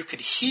 and you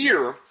could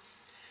hear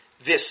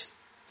this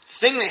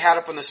thing they had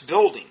up on this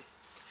building,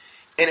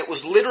 and it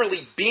was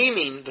literally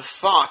beaming the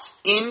thoughts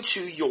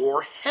into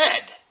your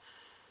head.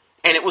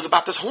 And it was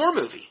about this horror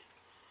movie.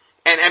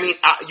 And I mean,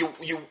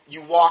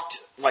 you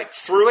walked like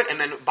through it and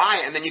then by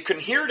it, and then you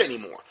couldn't hear it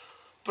anymore.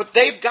 But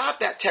they've got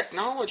that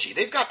technology.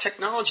 They've got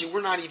technology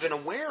we're not even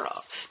aware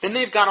of. Then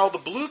they've got all the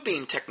blue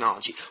beam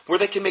technology, where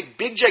they can make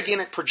big,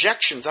 gigantic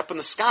projections up in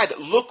the sky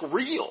that look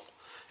real.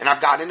 And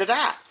I've got into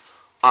that.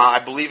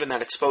 I believe in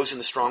that Exposing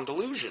the Strong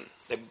Delusion,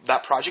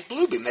 that Project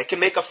Bluebeam. They can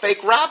make a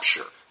fake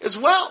rapture as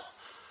well.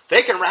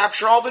 They can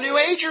rapture all the New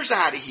Agers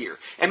out of here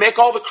and make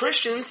all the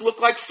Christians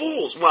look like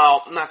fools.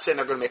 Well, I'm not saying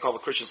they're going to make all the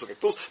Christians look like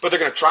fools, but they're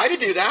going to try to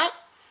do that.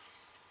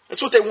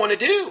 That's what they want to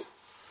do.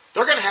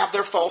 They're going to have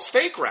their false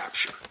fake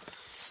rapture.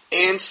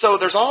 And so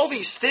there's all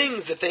these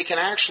things that they can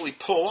actually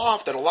pull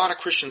off that a lot of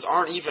Christians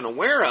aren't even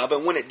aware of.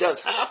 And when it does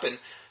happen,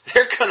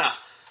 their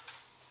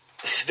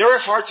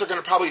hearts are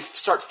going to probably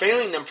start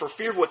failing them for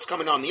fear of what's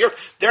coming on the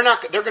earth. They're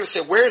going to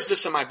say, where is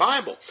this in my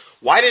Bible?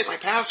 Why didn't my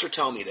pastor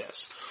tell me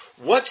this?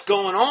 What's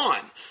going on?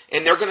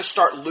 And they're going to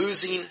start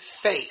losing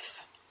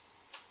faith.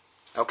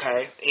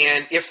 Okay?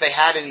 And if they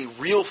had any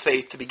real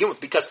faith to begin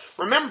with. Because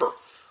remember,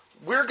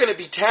 we're going to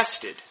be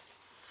tested.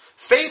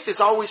 Faith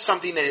is always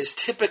something that is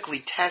typically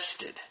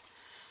tested.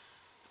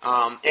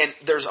 And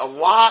there's a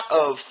lot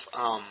of,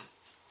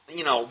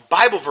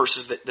 Bible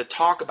verses that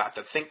talk about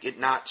that. Think it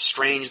not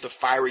strange, the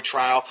fiery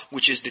trial,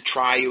 which is to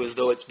try you as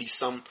though it be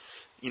some,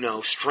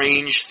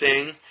 strange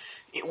thing.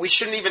 We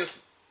shouldn't even,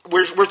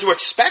 we're to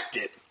expect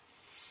it.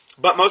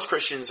 But most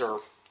Christians are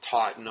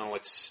taught, no,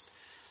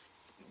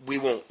 we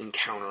won't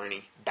encounter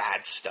any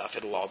bad stuff.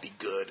 It'll all be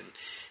good.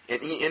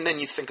 And then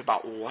you think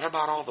about, well, what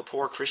about all the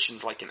poor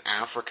Christians like in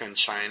Africa and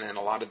China and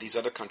a lot of these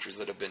other countries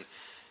that have been,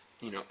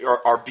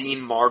 are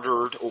being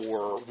martyred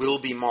or will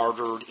be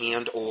martyred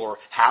and or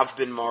have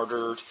been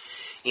martyred.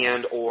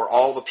 and or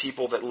all the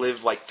people that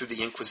lived like through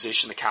the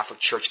Inquisition, the Catholic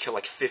Church killed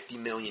like 50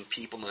 million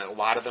people, and a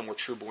lot of them were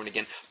true born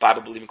again,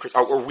 Bible believing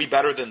Christians. Are we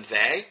better than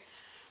they?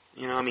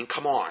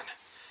 Come on.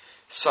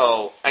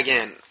 So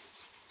again,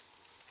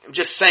 I'm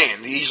just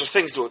saying these are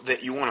things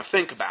that you want to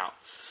think about.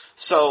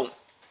 So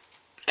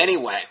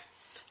anyway,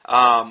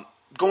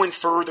 going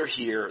further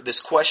here, this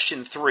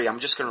question 3, I'm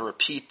just going to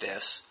repeat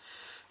this.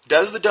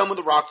 Does the Dome of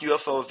the Rock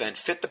UFO event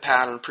fit the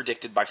pattern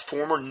predicted by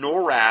former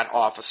NORAD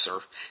officer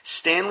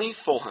Stanley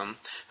Fulham,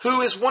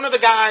 who is one of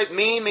the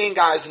main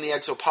guys in the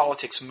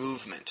exopolitics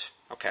movement?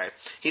 Okay,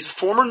 he's a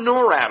former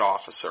NORAD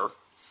officer.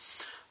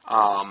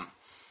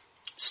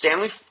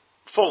 Stanley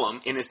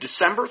Fulham, in his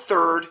December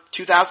 3rd,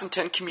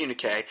 2010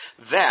 communique,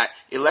 that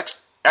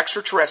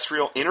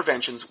extraterrestrial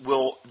interventions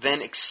will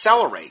then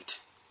accelerate,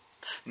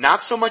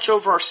 not so much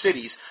over our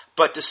cities,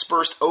 but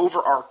dispersed over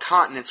our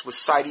continents with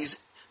sightings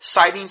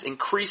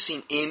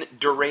increasing in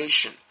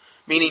duration.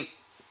 Meaning,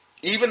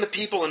 even the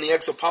people in the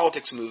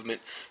exopolitics movement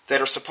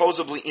that are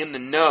supposedly in the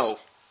know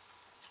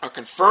are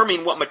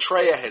confirming what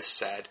Maitreya has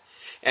said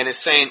and is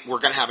saying we're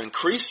going to have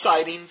increased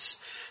sightings.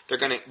 They're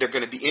going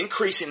to be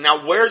increasing.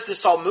 Now, where's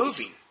this all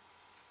moving?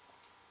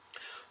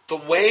 The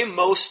way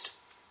most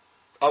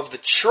of the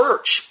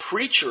church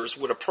preachers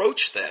would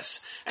approach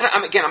this, and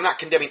again, I'm not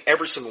condemning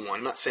every single one.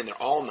 I'm not saying they're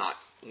all not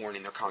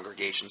warning their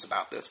congregations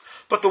about this,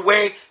 but the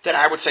way that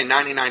I would say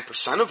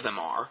 99% of them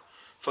are,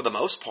 for the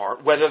most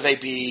part, whether they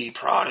be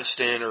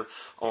Protestant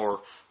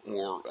or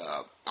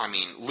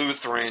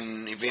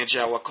Lutheran,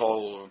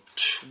 evangelical,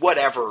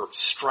 whatever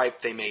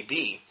stripe they may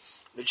be,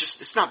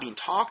 it's not being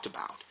talked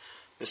about,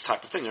 this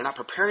type of thing. They're not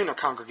preparing their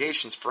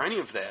congregations for any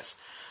of this.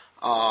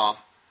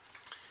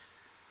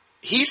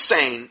 He's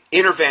saying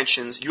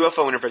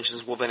UFO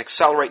interventions will then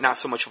accelerate not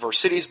so much over our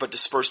cities, but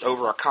dispersed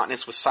over our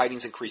continents with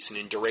sightings increasing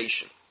in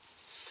duration.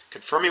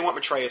 Confirming what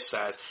Maitreya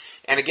says.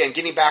 And again,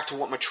 getting back to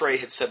what Maitreya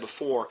had said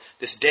before,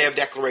 this day of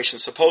declaration,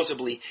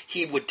 supposedly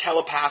he would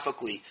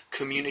telepathically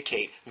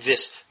communicate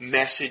this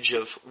message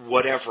of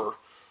whatever,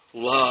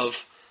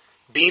 love,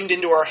 beamed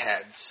into our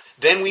heads.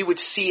 Then we would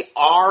see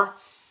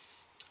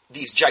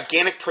these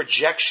gigantic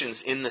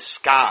projections in the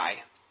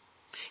sky.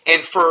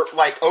 And for,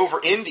 over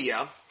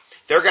India,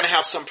 they're going to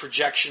have some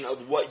projection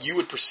of what you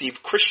would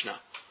perceive Krishna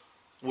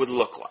would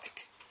look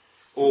like.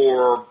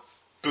 Or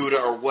Buddha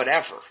or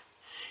whatever.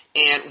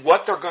 And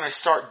what they're going to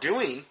start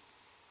doing,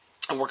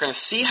 and we're going to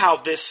see how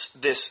this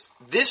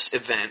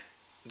event,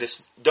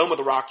 this Dome of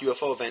the Rock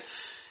UFO event,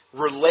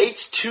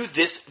 relates to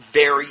this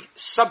very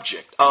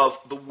subject of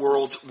the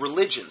world's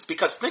religions.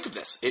 Because think of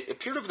this, it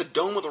appeared over the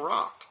Dome of the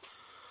Rock.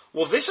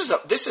 Well, this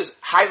is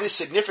highly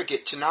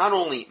significant to not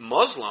only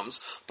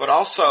Muslims, but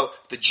also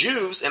the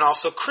Jews and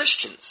also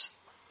Christians.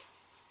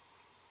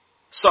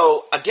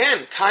 So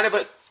again,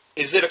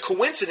 is it a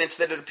coincidence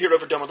that it appeared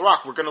over Dome of the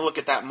Rock? We're going to look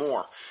at that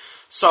more.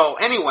 So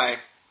anyway,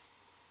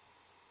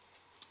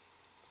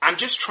 I'm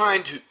just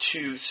trying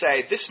to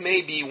say this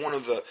may be one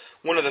of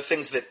the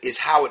things that is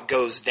how it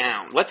goes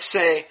down. Let's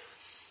say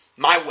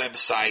my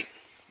website,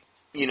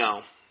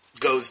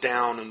 goes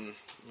down and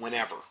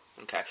whenever,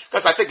 okay?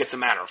 Because I think it's a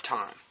matter of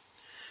time.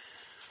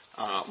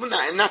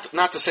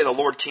 Not to say the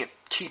Lord can't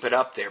keep it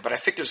up there, but I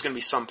think there's going to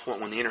be some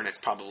point when the internet's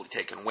probably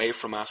taken away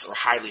from us or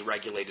highly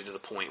regulated to the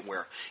point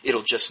where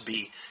it'll just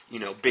be,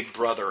 Big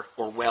Brother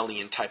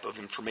Orwellian type of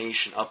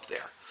information up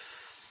there.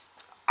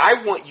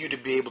 I want you to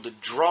be able to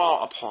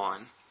draw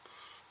upon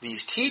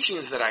these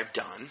teachings that I've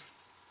done.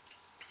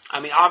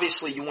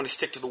 Obviously you want to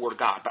stick to the Word of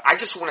God, but I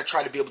just want to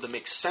try to be able to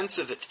make sense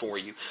of it for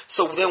you.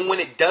 So then when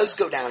it does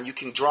go down, you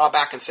can draw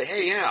back and say,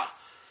 hey, yeah,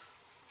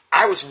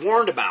 I was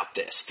warned about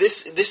this.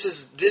 This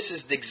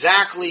is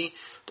exactly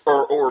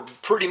or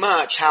pretty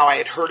much how I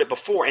had heard it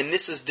before, and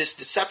this is this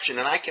deception,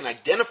 and I can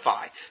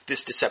identify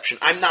this deception.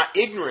 I'm not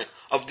ignorant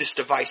of this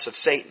device of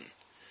Satan.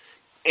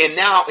 And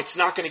now it's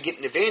not going to get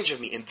an advantage of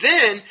me. And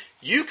then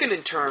you can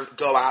in turn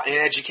go out and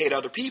educate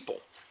other people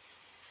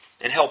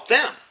and help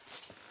them.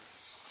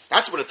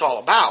 That's what it's all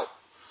about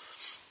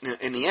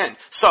in the end.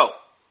 So,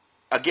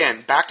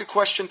 again, back to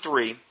question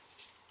 3.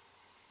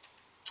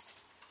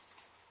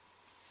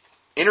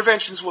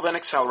 Interventions will then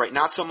accelerate,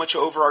 not so much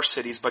over our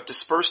cities, but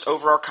dispersed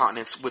over our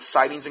continents with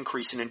sightings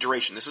increasing in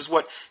duration. This is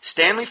what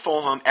Stanley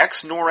Fulham,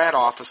 ex-NORAD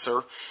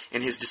officer,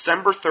 in his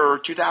December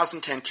 3rd,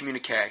 2010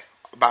 communique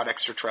about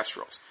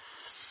extraterrestrials.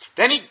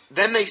 Then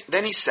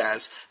he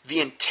says, the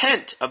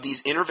intent of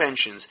these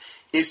interventions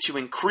is to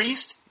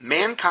increase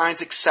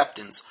mankind's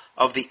acceptance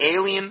of the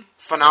alien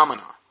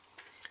phenomena,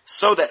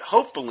 so that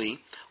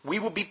hopefully we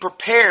will be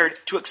prepared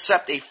to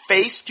accept a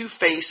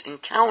face-to-face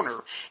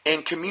encounter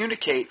and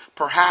communicate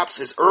perhaps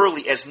as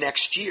early as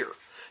next year.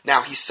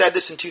 Now, he said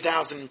this in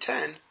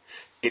 2010.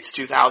 It's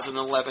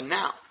 2011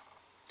 now.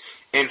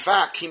 In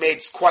fact, he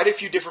made quite a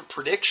few different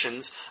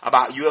predictions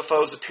about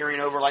UFOs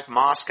appearing over like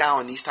Moscow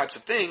and these types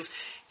of things,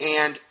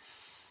 and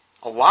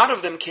a lot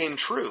of them came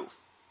true.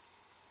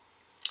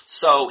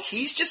 So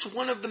he's just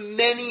one of the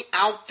many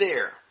out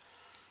there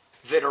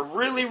that are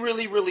really,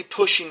 really, really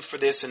pushing for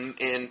this, and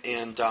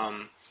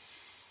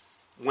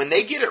when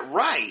they get it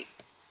right,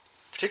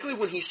 particularly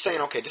when he's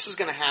saying, okay, this is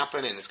going to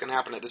happen and it's going to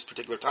happen at this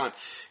particular time,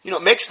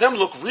 it makes them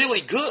look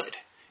really good.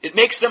 It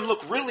makes them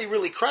look really,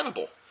 really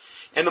credible.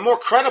 And the more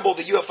credible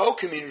the UFO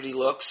community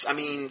looks,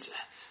 the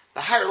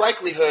higher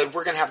likelihood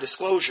we're going to have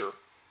disclosure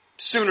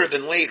sooner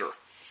than later.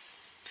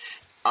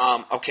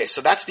 Okay,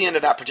 so that's the end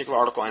of that particular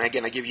article. And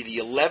again, I give you the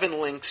 11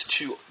 links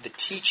to the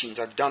teachings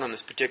I've done on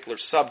this particular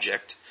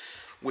subject,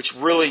 which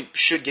really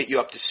should get you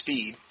up to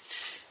speed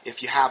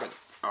if you haven't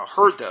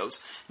heard those.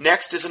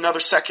 Next is another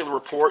secular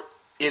report,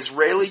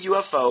 Israeli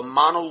UFO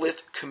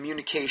Monolith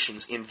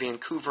Communications in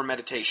Vancouver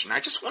Meditation.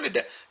 I just wanted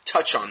to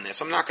touch on this.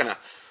 I'm not going to...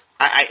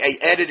 I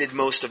edited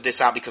most of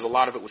this out because a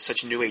lot of it was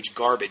such New Age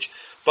garbage.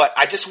 But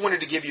I just wanted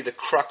to give you the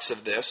crux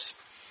of this.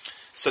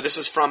 So this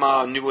is from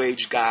a New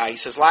Age guy. He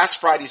says, last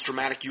Friday's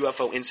dramatic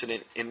UFO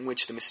incident in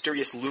which the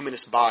mysterious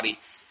luminous body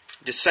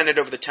descended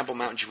over the Temple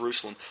Mount in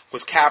Jerusalem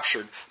was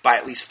captured by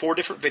at least 4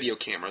 different video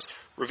cameras,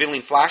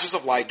 revealing flashes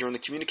of light during the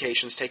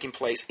communications taking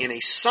place in a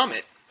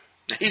summit.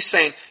 Now he's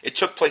saying it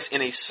took place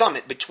in a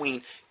summit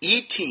between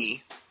ET,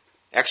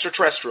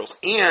 extraterrestrials,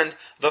 and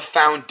the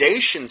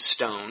foundation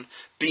stone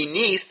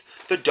beneath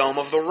the Dome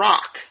of the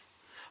Rock,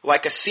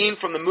 like a scene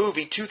from the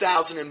movie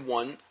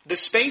 2001, The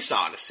Space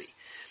Odyssey.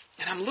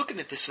 And I'm looking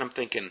at this and I'm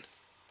thinking,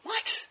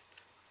 what?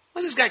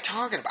 What is this guy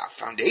talking about?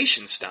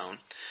 Foundation stone?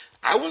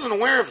 I wasn't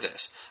aware of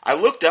this. I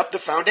looked up the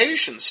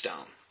foundation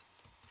stone.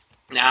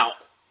 Now,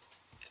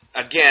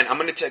 again, I'm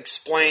going to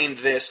explain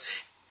this.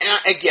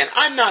 And again,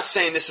 I'm not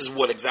saying this is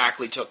what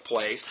exactly took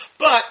place,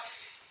 but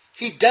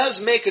he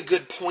does make a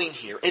good point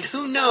here. And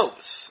who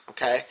knows,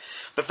 okay?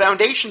 The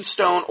foundation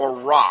stone or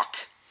rock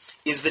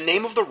is the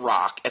name of the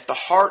rock at the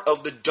heart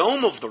of the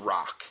Dome of the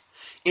Rock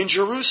in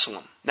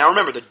Jerusalem. Now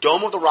remember, the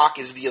Dome of the Rock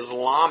is the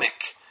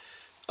Islamic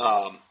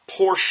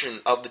portion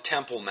of the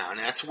Temple Mount. And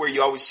that's where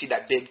you always see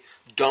that big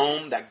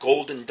dome, that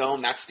golden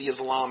dome. That's the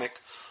Islamic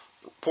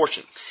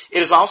portion. It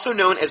is also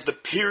known as the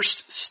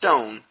pierced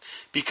stone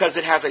because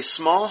it has a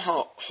small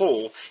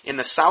hole in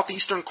the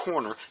southeastern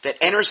corner that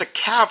enters a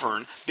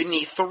cavern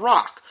beneath the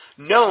rock,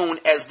 known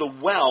as the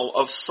Well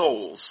of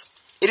Souls.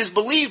 It is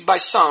believed by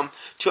some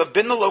to have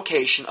been the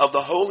location of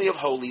the Holy of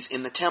Holies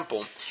in the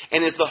temple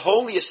and is the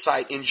holiest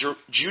site in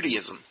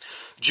Judaism.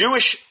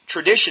 Jewish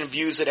tradition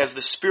views it as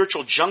the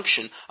spiritual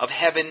junction of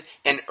heaven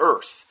and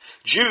earth.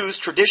 Jews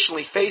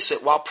traditionally face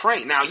it while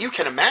praying. Now you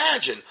can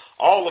imagine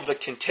all of the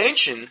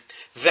contention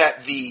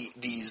that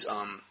these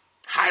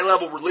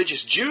high-level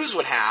religious Jews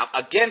would have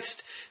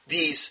against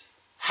these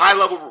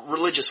high-level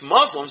religious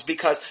Muslims,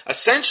 because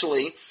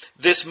essentially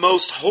this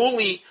most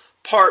holy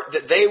part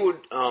that they would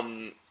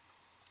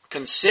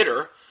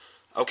consider,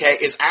 okay,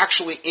 is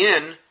actually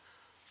in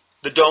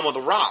the Dome of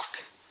the Rock,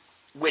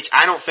 which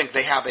I don't think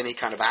they have any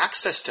kind of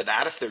access to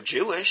that if they're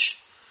Jewish.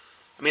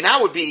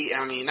 That would be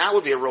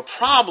a real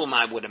problem,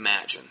 I would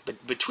imagine,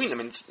 but between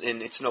them,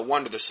 and it's no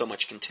wonder there's so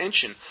much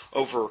contention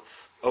over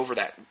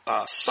that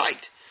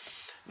site.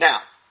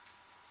 Now,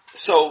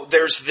 so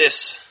there's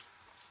this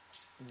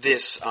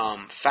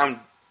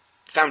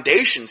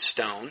foundation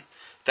stone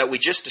that we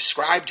just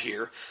described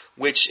here,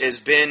 which has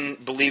been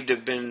believed to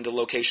have been the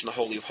location of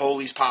the Holy of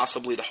Holies,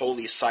 possibly the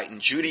holiest site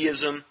in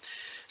Judaism,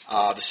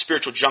 the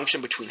spiritual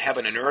junction between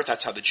heaven and earth.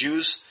 That's how the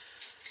Jews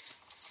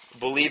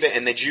believe it,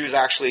 and the Jews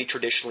actually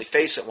traditionally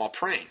face it while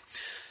praying.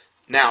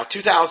 Now,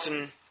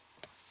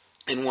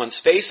 2001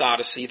 Space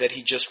Odyssey that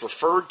he just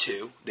referred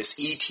to, this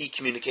ET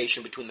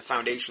communication between the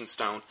foundation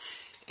stone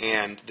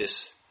and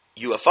this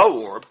UFO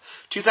orb,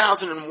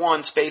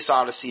 2001 Space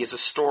Odyssey is a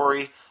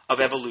story of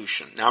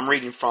evolution. Now, I'm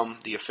reading from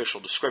the official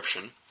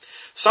description.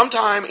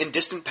 Sometime in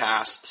distant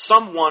past,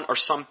 someone or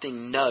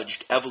something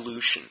nudged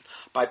evolution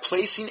by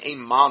placing a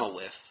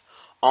monolith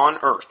on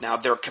Earth. Now,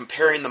 they're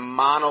comparing the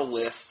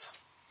monolith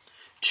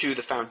to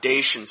the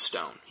foundation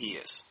stone, he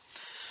is.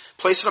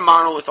 Placing a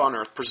monolith on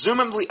Earth,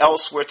 presumably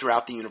elsewhere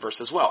throughout the universe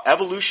as well.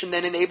 Evolution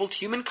then enabled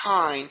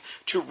humankind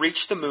to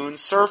reach the moon's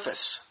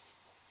surface.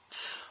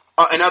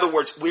 In other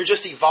words, we're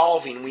just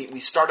evolving. We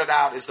started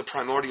out as the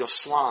primordial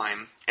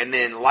slime, and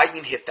then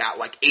lightning hit that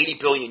like 80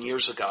 billion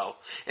years ago.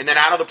 And then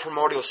out of the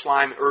primordial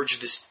slime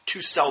emerged this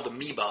 2-celled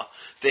amoeba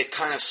that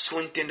kind of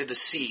slinked into the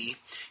sea,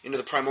 into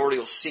the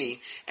primordial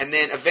sea. And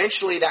then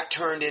eventually that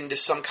turned into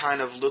some kind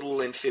of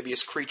little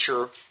amphibious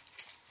creature,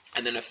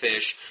 and then a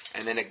fish,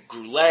 and then it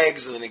grew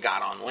legs, and then it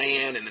got on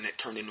land, and then it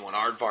turned into an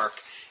aardvark,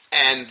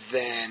 and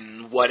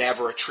then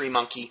whatever, a tree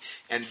monkey,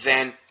 and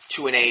then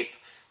to an ape,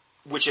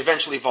 which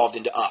eventually evolved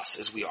into us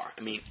as we are.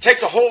 It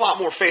takes a whole lot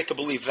more faith to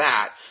believe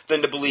that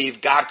than to believe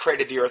God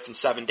created the earth in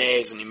 7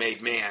 days and he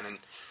made man, and,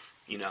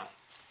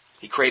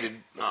 he created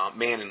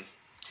man and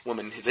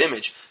woman in his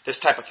image, this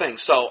type of thing.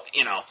 So,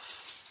 it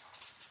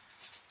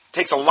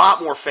takes a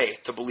lot more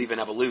faith to believe in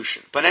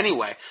evolution. But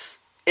anyway,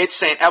 it's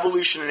saying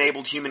evolution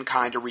enabled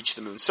humankind to reach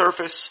the moon's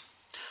surface,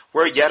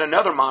 where yet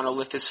another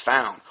monolith is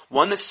found,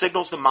 one that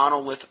signals the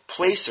monolith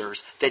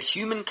placers that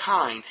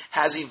humankind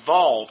has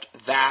evolved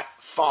that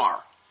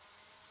far.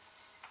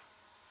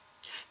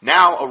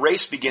 Now a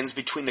race begins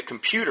between the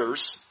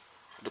computers.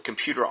 The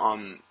computer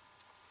on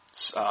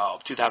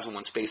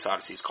 2001 Space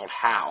Odyssey is called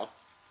HAL.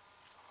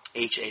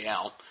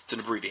 HAL. It's an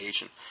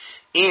abbreviation.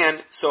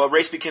 And so a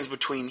race begins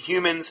between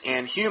humans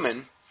and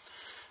human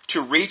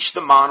to reach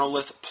the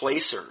monolith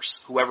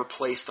placers, whoever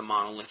placed the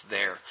monolith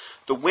there.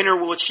 The winner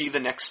will achieve the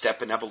next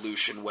step in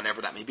evolution,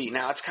 whatever that may be.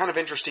 Now, it's kind of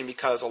interesting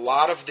because a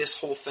lot of this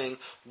whole thing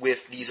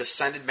with these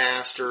ascended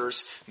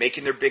masters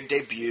making their big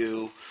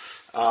debut,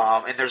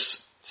 and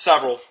there's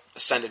several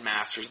ascended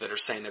masters that are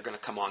saying they're going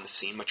to come on the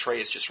scene. Maitreya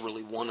is just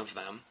really one of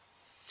them.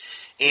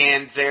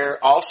 And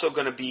they're also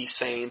going to be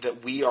saying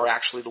that we are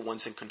actually the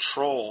ones in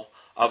control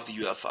of the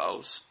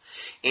UFOs.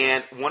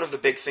 And one of the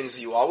big things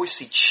that you always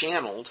see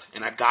channeled,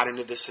 and I've got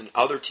into this in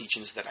other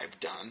teachings that I've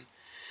done,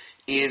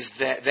 is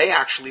that they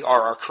actually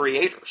are our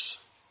creators.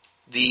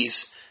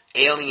 These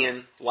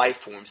alien life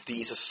forms,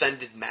 these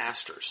ascended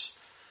masters.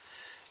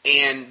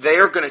 And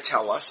they're going to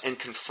tell us and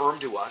confirm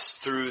to us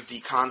through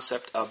the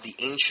concept of the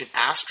ancient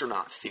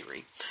astronaut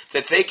theory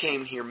that they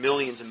came here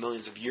millions and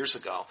millions of years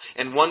ago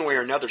and one way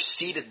or another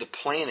seeded the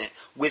planet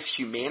with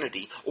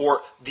humanity,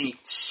 or the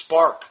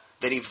spark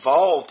that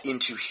evolved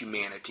into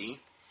humanity.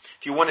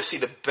 If you want to see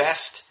the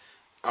best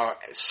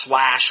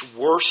 /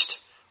 worst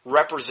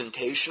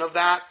representation of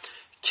that,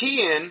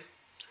 key in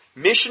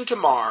Mission to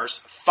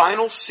Mars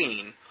final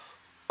scene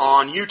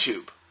on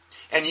YouTube.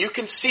 And you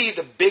can see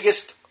the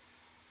biggest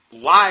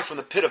lie from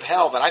the pit of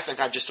hell that I think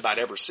I've just about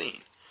ever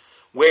seen.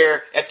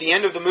 Where at the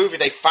end of the movie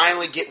they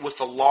finally get with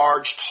the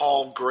large,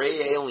 tall,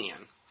 gray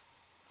alien,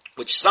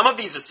 which some of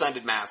these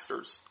ascended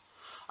masters,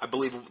 I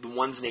believe the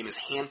one's name is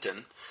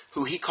Hanton,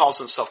 who he calls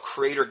himself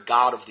creator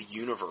God of the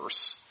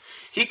universe.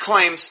 He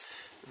claims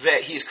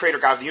that he's creator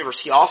God of the universe.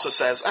 He also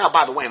says, oh,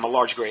 by the way, I'm a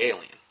large gray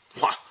alien.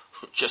 Well,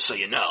 just so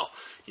you know.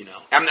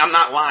 I'm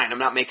not lying. I'm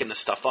not making this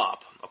stuff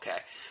up. Okay.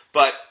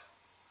 But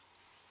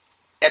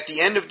at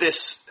the end of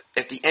this,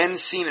 at the end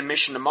scene in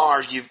Mission to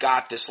Mars, you've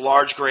got this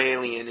large gray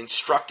alien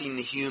instructing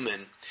the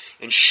human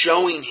and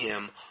showing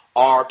him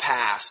our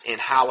past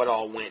and how it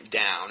all went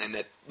down. And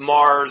that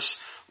Mars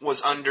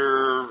was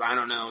under, I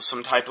don't know,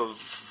 some type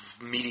of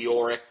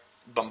meteoric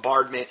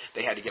bombardment.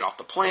 They had to get off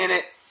the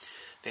planet.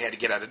 They had to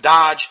get out of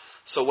Dodge.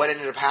 So what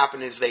ended up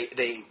happening is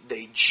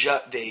they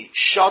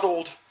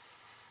shuttled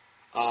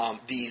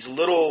these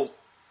little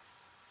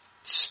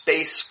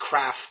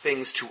spacecraft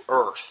things to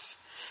Earth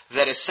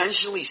that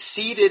essentially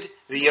seeded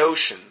the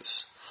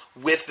oceans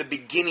with the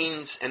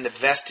beginnings and the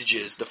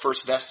vestiges, the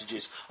first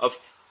vestiges of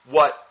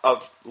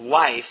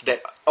life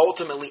that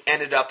ultimately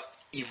ended up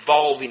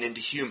evolving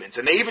into humans.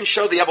 And they even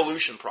show the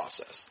evolution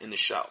process in the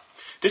show.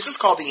 This is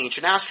called the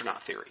ancient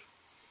astronaut theory.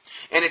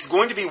 And it's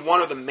going to be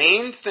one of the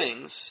main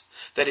things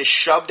that is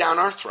shoved down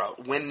our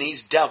throat when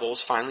these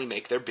devils finally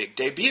make their big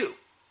debut.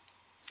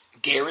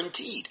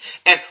 Guaranteed.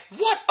 And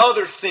what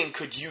other thing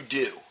could you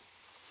do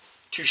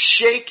to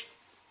shake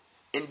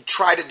and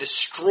try to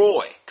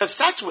destroy? Because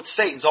that's what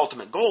Satan's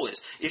ultimate goal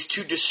is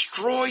to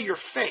destroy your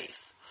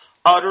faith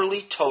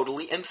utterly,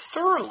 totally, and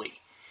thoroughly.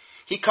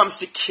 He comes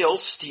to kill,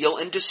 steal,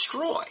 and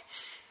destroy.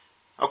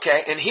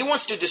 Okay? And he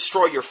wants to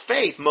destroy your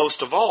faith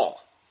most of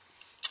all.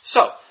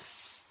 So,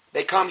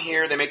 they come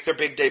here, they make their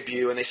big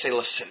debut, and they say,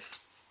 listen,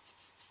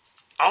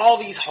 all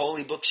these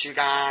holy books you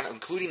got,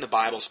 including the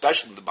Bible,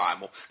 especially the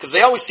Bible, because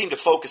they always seem to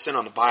focus in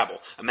on the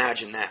Bible.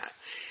 Imagine that.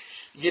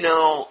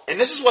 And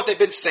this is what they've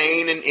been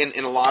saying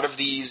in a lot of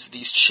these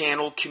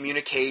channeled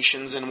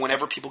communications, and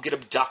whenever people get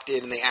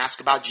abducted and they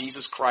ask about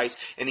Jesus Christ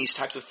and these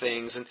types of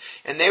things, and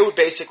they would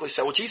basically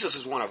say, well, Jesus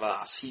is one of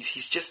us.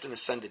 He's just an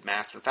ascended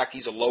master. In fact,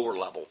 he's a lower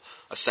level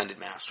ascended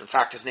master. In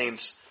fact, his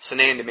name's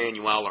Sanand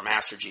Emmanuel, or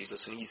Master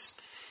Jesus, and he's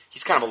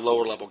kind of a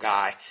lower level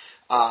guy.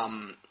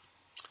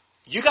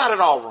 You got it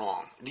all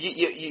wrong.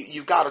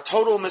 You've got a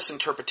total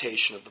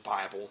misinterpretation of the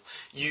Bible.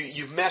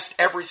 You've messed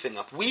everything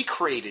up. We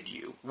created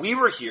you. We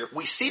were here.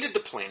 We seeded the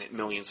planet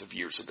millions of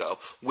years ago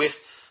with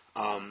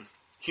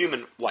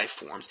human life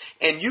forms.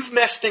 And you've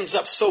messed things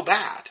up so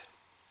bad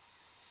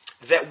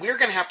that we're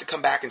going to have to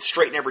come back and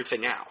straighten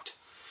everything out.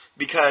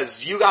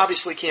 Because you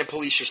obviously can't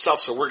police yourself,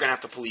 so we're going to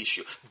have to police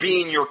you,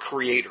 being your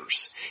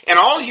creators. And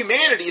all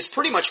humanity is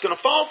pretty much going to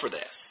fall for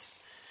this.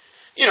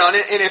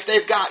 And if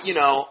they've got,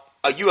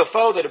 a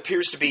UFO that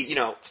appears to be,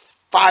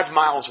 5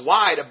 miles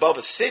wide above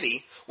a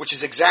city, which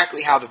is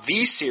exactly how the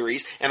V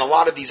series and a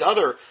lot of these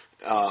other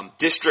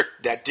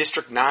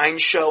District 9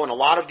 show and a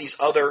lot of these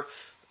other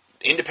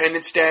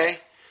Independence Day,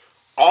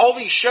 all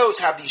these shows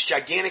have these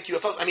gigantic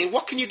UFOs. I mean,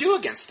 what can you do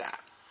against that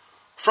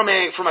from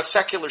a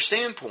secular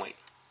standpoint?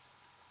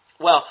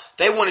 Well,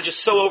 they want to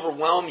just so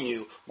overwhelm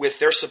you with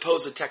their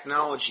supposed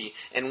technology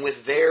and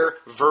with their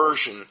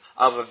version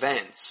of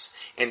events,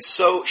 and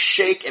so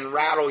shake and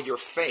rattle your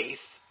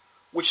faith,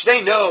 which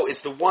they know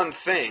is the one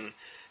thing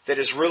that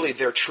is really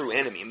their true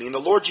enemy. I mean, the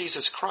Lord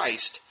Jesus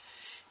Christ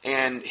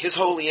and His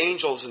holy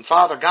angels and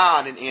Father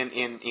God and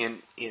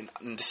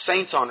the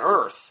saints on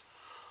earth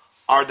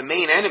are the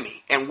main enemy.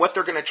 And what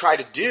they're going to try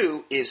to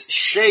do is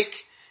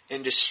shake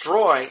and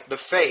destroy the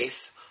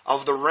faith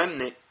of the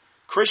remnant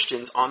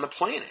Christians on the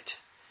planet.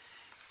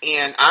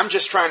 And I'm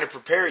just trying to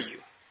prepare you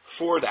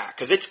for that,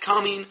 because it's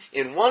coming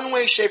in one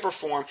way, shape, or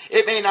form.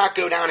 It may not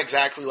go down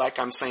exactly like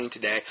I'm saying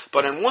today,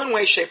 but in one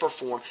way, shape, or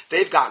form,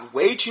 they've gotten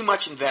way too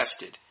much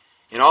invested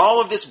in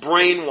all of this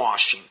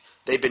brainwashing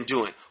they've been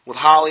doing with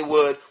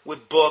Hollywood,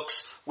 with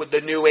books, with the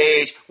New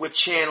Age, with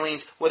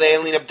channelings, with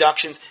alien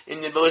abductions,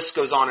 and the list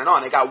goes on and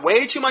on. They got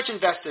way too much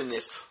invested in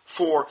this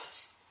for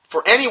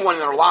anyone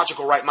in their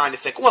logical right mind to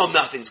think, well,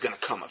 nothing's going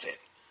to come of it.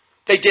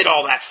 They did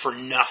all that for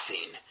nothing.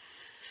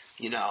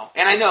 You know,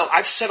 and I know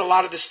I've said a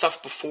lot of this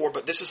stuff before,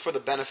 but this is for the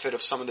benefit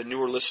of some of the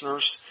newer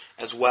listeners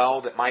as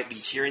well that might be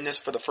hearing this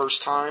for the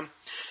first time,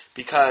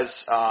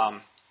 because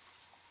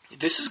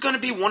this is going to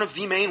be one of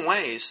the main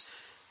ways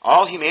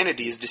all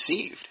humanity is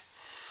deceived.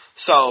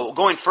 So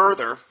going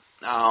further,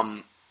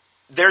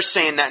 they're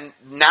saying that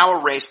now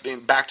a race,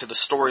 back to the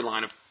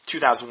storyline of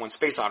 2001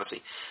 Space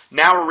Odyssey,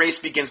 now a race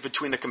begins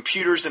between the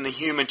computers and the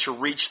human to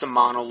reach the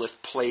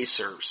monolith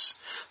placers.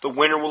 The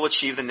winner will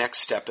achieve the next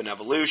step in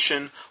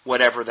evolution,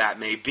 whatever that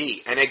may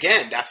be. And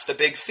again, that's the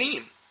big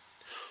theme.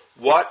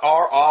 What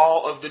are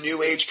all of the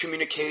New Age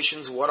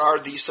communications? What are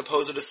these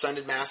supposed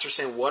ascended masters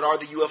saying? What are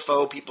the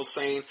UFO people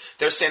saying?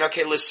 They're saying,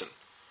 okay, listen,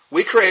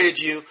 we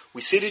created you,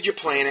 we seeded your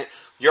planet,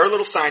 you're a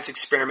little science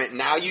experiment,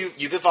 now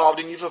you've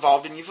evolved and you've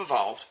evolved and you've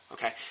evolved,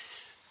 okay?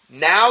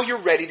 Now you're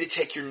ready to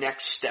take your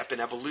next step in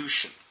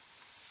evolution,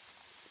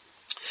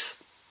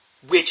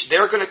 which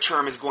they're going to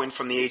term as going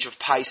from the age of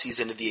Pisces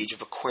into the age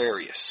of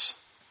Aquarius.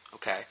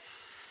 Okay?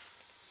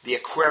 The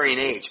Aquarian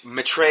age.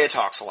 Maitreya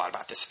talks a lot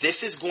about this.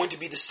 This is going to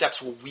be the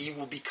steps where we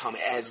will become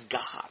as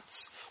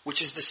gods,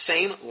 which is the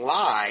same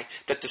lie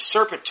that the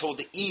serpent told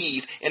to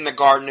Eve in the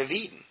Garden of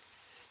Eden.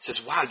 It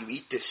says, wow, you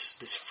eat this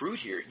fruit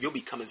here, you'll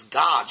become as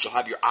gods, you'll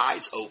have your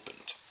eyes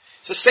opened.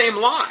 It's the same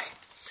lie.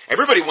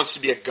 Everybody wants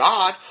to be a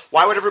god.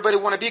 Why would everybody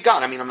want to be a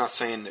god? I mean, I'm not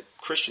saying that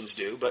Christians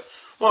do, but,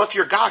 well, if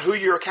you're a god, who are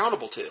you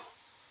accountable to?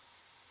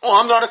 Oh,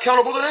 I'm not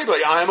accountable to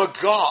anybody. I am a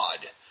god.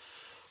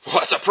 Well,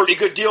 that's a pretty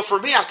good deal for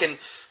me. I can,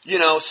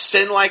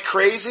 sin like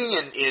crazy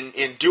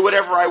and do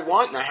whatever I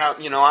want.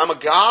 And I'm a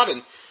god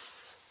and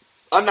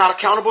I'm not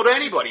accountable to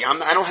anybody.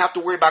 I don't have to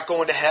worry about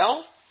going to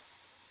hell.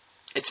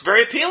 It's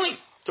very appealing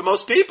to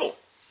most people.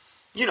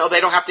 They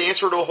don't have to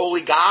answer to a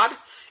holy God.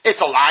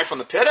 It's a lie from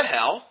the pit of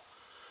hell.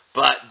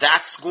 But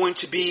that's going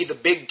to be the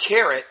big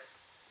carrot,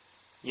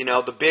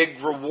 the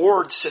big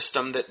reward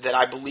system that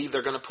I believe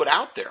they're going to put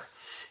out there.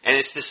 And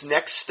it's this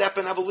next step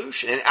in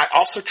evolution. And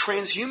also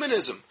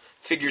transhumanism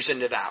figures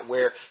into that,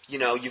 where,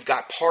 you've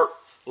got part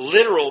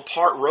literal,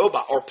 part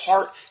robot, or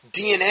part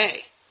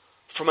DNA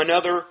from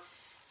another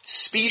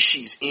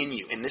species in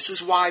you. And this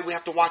is why we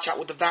have to watch out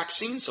with the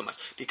vaccine so much,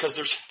 because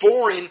there's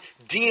foreign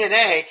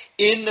DNA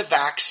in the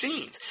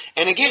vaccines.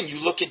 And again,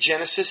 you look at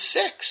Genesis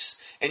 6,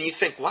 and you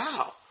think,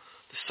 wow,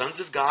 the sons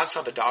of God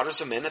saw the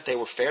daughters of men, that they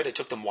were fair. They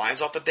took them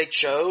wives off that they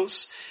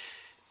chose.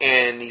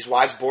 And these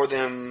wives bore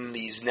them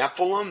these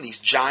Nephilim, these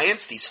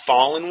giants, these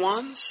fallen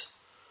ones.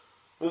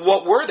 Well,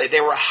 what were they?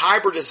 They were a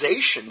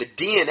hybridization, the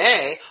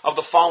DNA of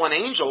the fallen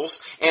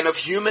angels and of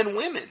human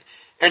women.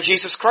 And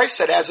Jesus Christ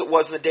said, as it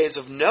was in the days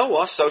of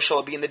Noah, so shall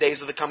it be in the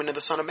days of the coming of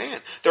the Son of Man.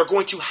 They're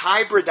going to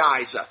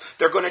hybridize us.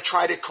 They're going to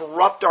try to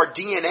corrupt our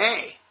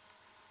DNA.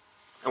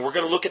 And we're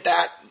going to look at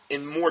that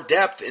in more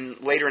depth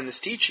later in this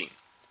teaching.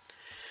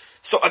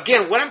 So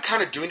again, what I'm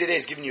kind of doing today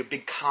is giving you a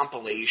big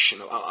compilation,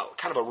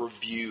 kind of a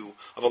review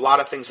of a lot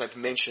of things I've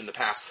mentioned in the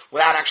past,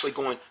 without actually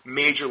going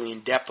majorly in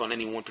depth on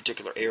any one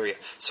particular area.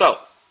 So,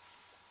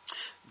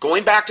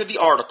 going back to the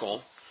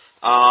article,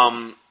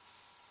 and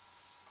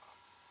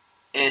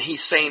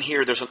he's saying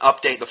here there's an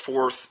update, the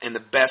fourth and the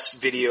best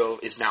video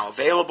is now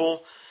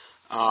available.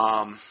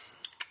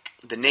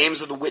 The names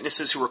of the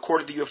witnesses who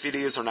recorded the UFO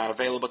videos are not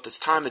available at this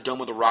time. The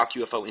Dome of the Rock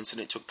UFO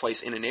incident took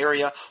place in an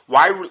area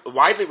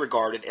widely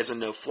regarded as a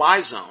no-fly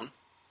zone.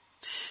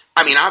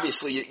 I mean,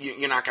 obviously,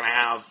 you're not going to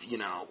have, you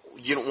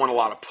don't want a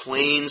lot of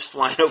planes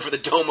flying over the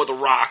Dome of the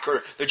Rock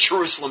or the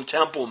Jerusalem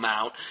Temple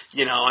Mount.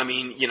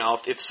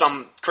 If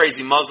some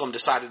crazy Muslim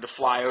decided to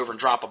fly over and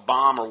drop a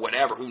bomb or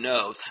whatever, who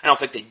knows? I don't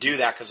think they do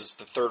that because it's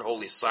the third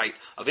holiest site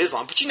of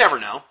Islam, but you never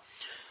know.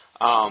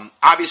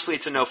 Obviously,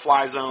 it's a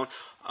no-fly zone.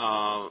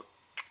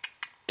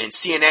 And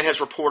CNN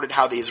has reported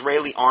how the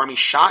Israeli army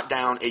shot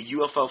down a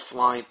UFO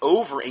flying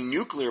over a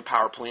nuclear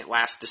power plant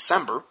last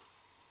December.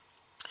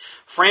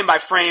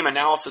 Frame-by-frame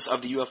analysis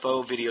of the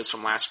UFO videos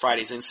from last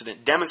Friday's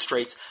incident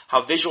demonstrates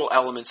how visual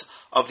elements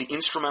of the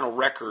instrumental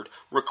record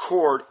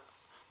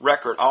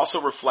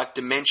also reflect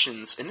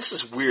dimensions. And this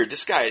is weird.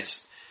 This guy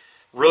is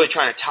really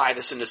trying to tie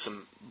this into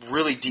some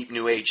really deep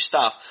New Age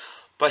stuff.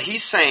 But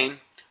he's saying,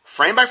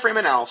 frame-by-frame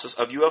analysis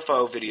of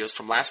UFO videos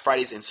from last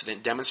Friday's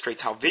incident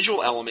demonstrates how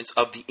visual elements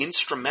of the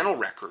instrumental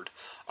record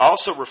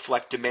also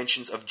reflect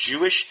dimensions of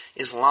Jewish,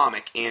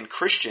 Islamic, and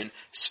Christian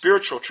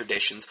spiritual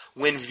traditions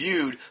when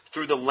viewed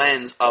through the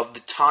lens of the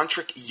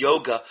Tantric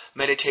Yoga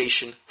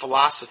meditation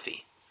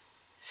philosophy.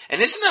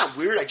 And isn't that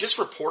weird? I just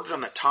reported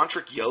on that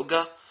Tantric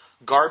Yoga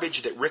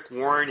garbage that Rick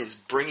Warren is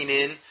bringing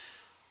in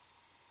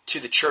to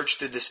the church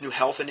through this new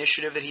health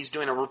initiative that he's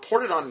doing. I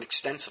reported on it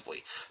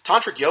extensively.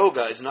 Tantric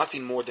Yoga is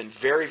nothing more than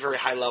very, very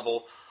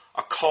high-level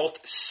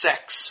occult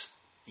sex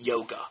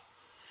yoga.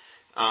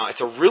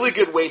 It's a really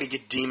good way to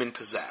get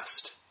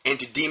demon-possessed and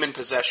to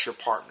demon-possess your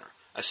partner,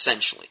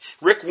 essentially.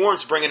 Rick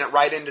Warren's bringing it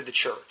right into the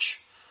church,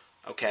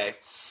 okay?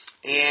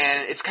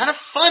 And it's kind of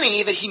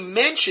funny that he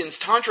mentions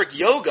tantric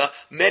yoga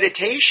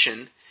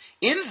meditation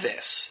in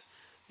this.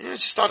 I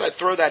just thought I'd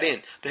throw that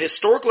in. The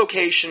historic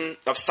location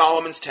of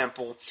Solomon's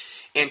Temple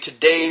and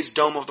today's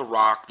Dome of the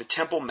Rock, the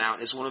Temple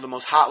Mount, is one of the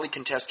most hotly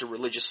contested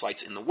religious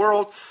sites in the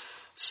world,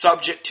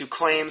 subject to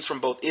claims from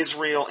both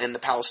Israel and the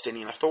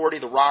Palestinian Authority.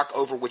 The rock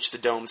over which the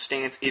dome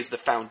stands is the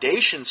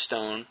foundation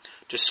stone,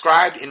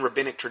 described in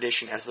rabbinic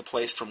tradition as the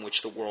place from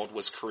which the world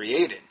was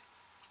created.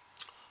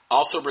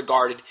 Also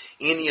regarded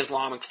in the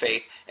Islamic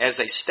faith as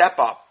a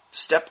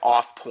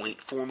step-off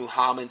point for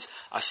Muhammad's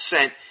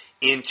ascent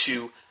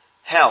into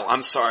hell.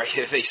 I'm sorry,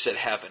 they said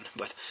heaven,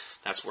 but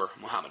that's where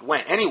Muhammad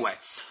went. Anyway,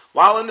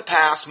 while in the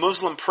past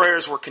Muslim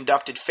prayers were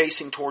conducted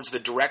facing towards the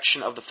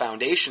direction of the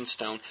foundation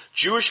stone,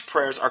 Jewish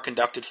prayers are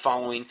conducted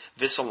following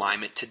this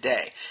alignment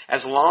today.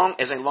 As a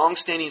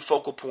long-standing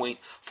focal point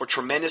for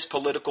tremendous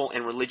political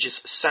and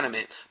religious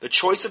sentiment, the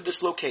choice of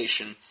this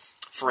location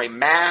for a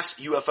mass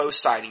UFO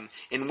sighting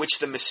in which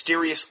the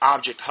mysterious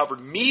object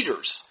hovered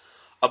meters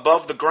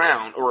above the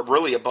ground, or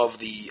really above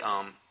the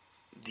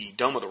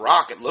Dome of the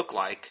Rock, it looked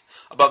like,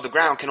 above the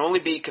ground, can only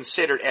be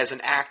considered as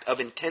an act of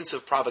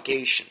intensive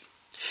provocation.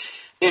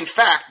 In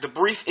fact, the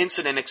brief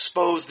incident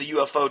exposed the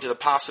UFO to the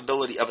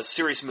possibility of a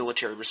serious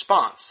military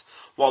response.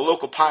 While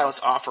local pilots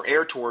offer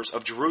air tours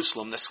of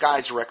Jerusalem, the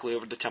skies directly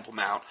over the Temple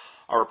Mount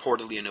are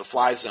reportedly a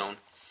no-fly zone.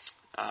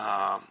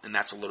 And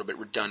that's a little bit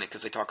redundant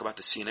because they talk about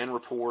the CNN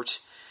report.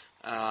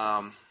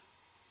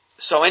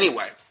 So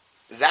anyway,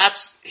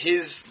 that's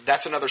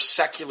another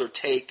secular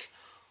take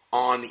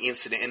on the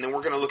incident. And then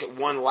we're going to look at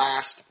one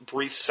last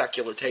brief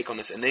secular take on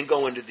this and then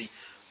go into the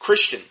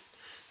Christian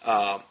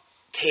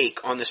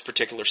take on this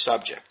particular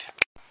subject.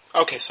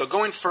 Okay, so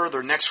going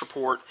further, next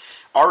report,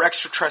 are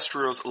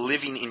extraterrestrials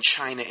living in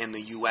China and the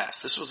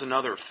U.S.? This was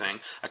another thing.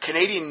 A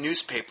Canadian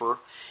newspaper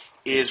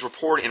is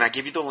reporting, and I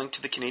give you the link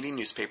to the Canadian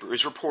newspaper,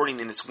 is reporting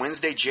in its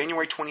Wednesday,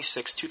 January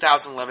 26,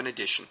 2011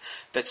 edition,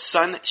 that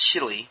Sun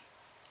Shilili,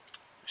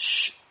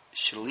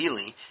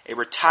 a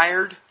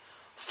retired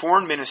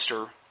foreign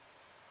ministry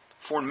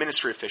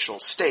official,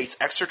 states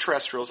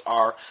extraterrestrials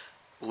are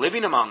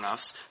living among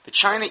us. The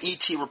China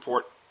ET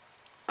report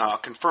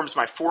confirms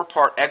my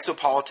 4-part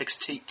Exopolitics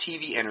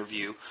TV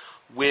interview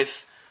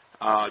with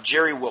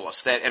Jerry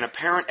Willis that an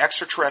apparent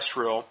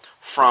extraterrestrial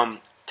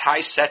from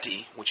Tai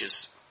Ceti, which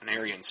is an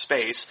area in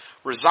space,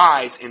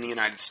 resides in the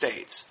United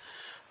States.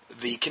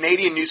 The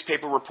Canadian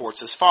newspaper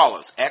reports as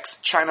follows.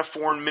 Ex-China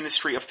Foreign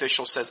Ministry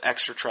official says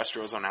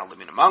extraterrestrials are now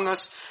living among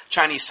us.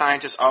 Chinese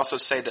scientists also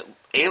say that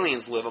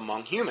aliens live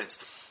among humans.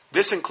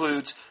 This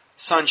includes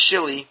Sun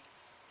Shilili,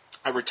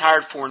 a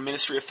retired foreign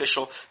ministry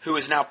official who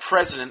is now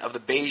president of the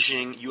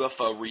Beijing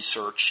UFO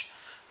Research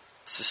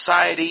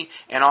Society,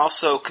 and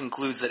also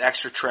concludes that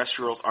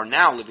extraterrestrials are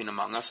now living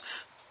among us.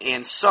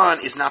 And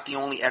Sun is not the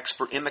only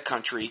expert in the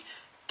country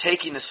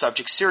taking the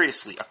subject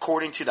seriously.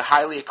 According to the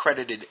highly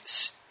accredited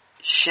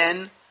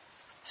Shen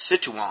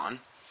Situan,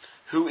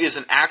 who is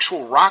an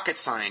actual rocket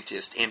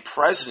scientist and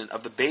president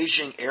of the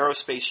Beijing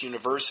Aerospace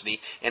University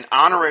and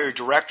honorary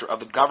director of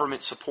the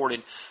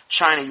government-supported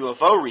China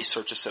UFO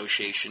Research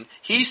Association,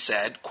 he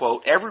said,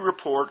 quote, every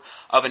report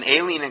of an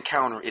alien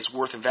encounter is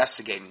worth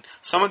investigating.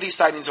 Some of these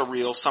sightings are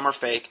real, some are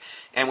fake,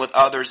 and with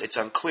others it's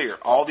unclear.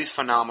 All these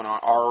phenomena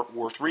are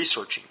worth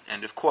researching,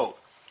 end of quote.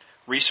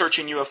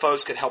 Researching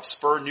UFOs could help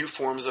spur new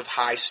forms of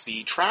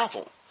high-speed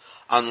travel,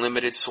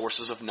 unlimited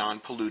sources of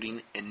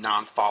non-polluting and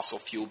non-fossil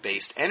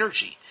fuel-based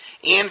energy,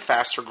 and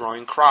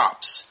faster-growing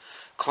crops,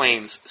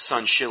 claims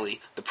Sun Shilili,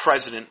 the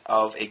president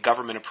of a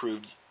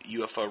government-approved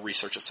UFO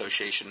Research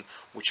Association,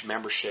 which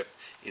membership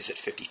is at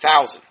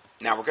 50,000.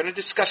 Now, we're going to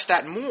discuss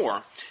that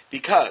more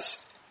because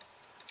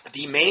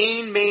the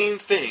main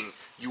thing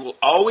you will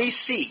always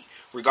see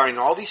regarding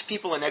all these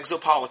people in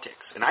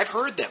exopolitics, and I've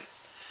heard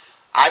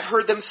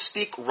them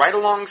speak right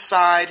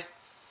alongside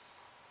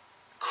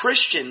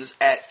Christians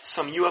at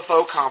some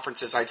UFO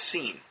conferences I've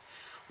seen,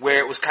 where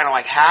it was kind of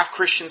like half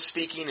Christians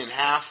speaking and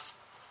half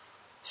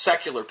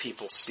secular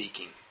people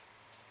speaking.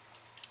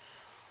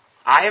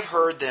 I have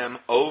heard them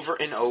over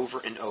and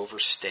over and over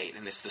state,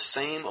 and it's the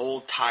same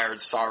old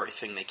tired sorry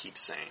thing they keep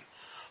saying.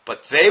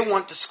 But they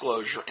want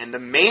disclosure, and the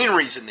main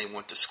reason they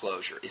want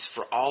disclosure is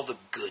for all the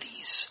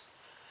goodies.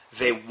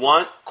 They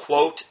want,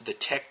 quote, the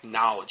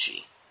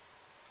technology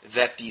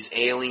that these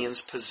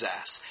aliens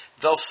possess.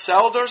 They'll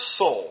sell their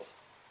soul.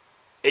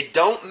 It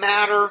don't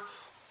matter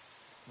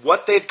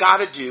what they've got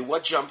to do,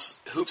 what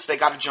hoops they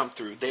got to jump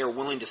through. They are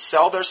willing to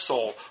sell their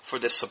soul for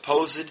the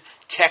supposed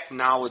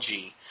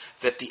technology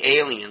that the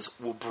aliens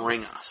will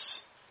bring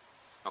us.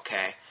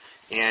 Okay?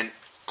 And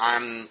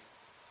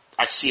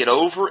I see it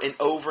over and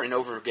over and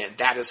over again.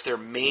 That is their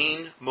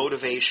main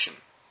motivation.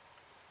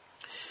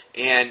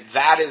 And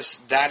that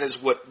is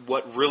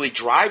what really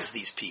drives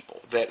these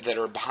people that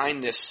are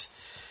behind this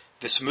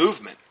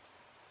movement.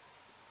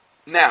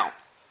 Now,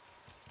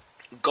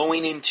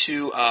 going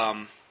into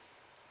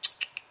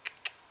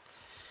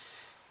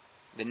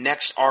the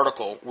next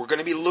article, we're going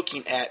to be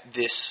looking at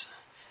this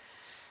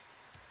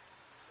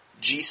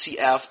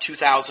GCF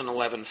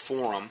 2011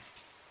 Forum,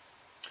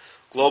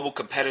 Global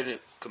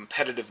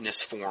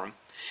Competitiveness Forum.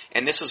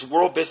 And this is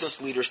world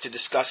business leaders to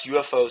discuss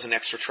UFOs and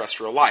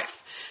extraterrestrial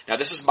life. Now,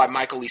 this is by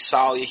Michael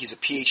Isalia. He's a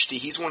PhD.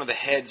 He's one of the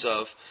heads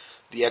of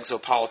the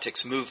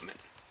exopolitics movement.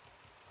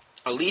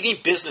 A leading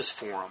business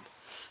forum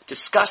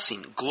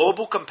discussing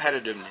global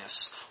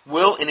competitiveness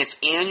will, in its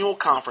annual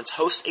conference,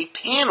 host a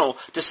panel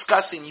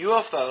discussing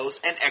UFOs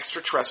and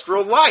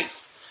extraterrestrial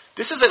life.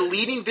 This is a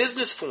leading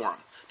business forum.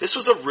 This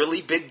was a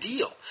really big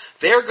deal.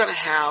 They're going to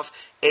have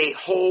a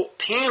whole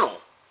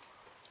panel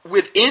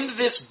within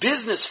this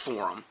business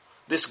forum,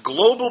 this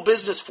global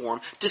business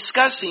forum,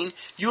 discussing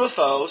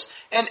UFOs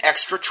and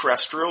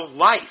extraterrestrial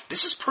life.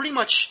 This is pretty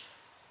much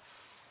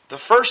the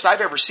first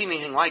I've ever seen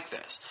anything like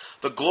this.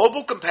 The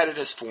Global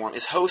Competitiveness Forum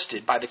is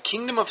hosted by the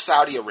Kingdom of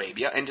Saudi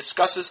Arabia and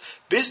discusses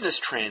business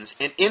trends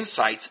and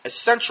insights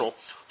essential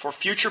for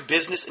future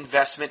business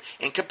investment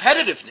and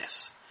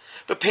competitiveness.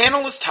 The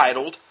panel is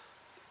titled,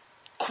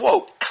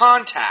 quote,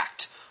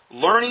 Contact,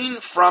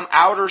 Learning from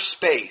Outer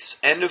Space,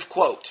 end of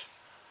quote.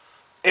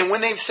 And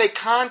when they say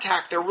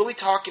contact, they're really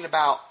talking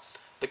about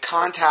the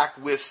contact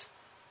with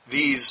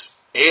these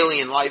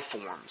alien life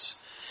forms.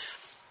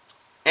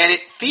 And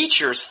it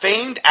features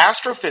famed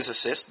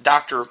astrophysicist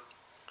Dr.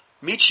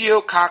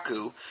 Michio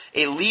Kaku,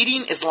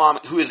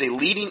 who is a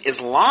leading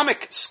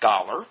Islamic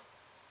scholar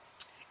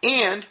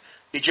and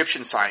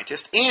Egyptian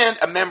scientist, and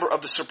a member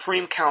of the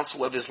Supreme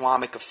Council of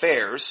Islamic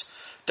Affairs,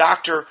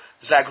 Dr.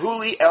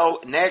 Zaghloul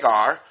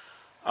El-Negar,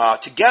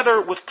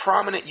 together with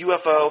prominent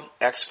UFO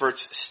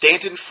experts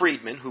Stanton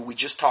Friedman, who we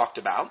just talked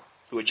about,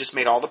 who had just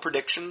made all the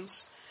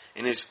predictions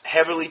and is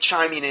heavily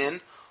chiming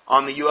in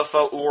on the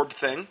UFO orb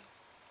thing,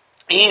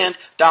 and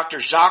Dr.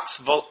 Jacques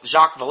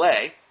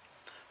Vallée,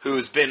 who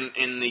has been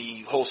in the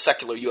whole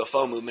secular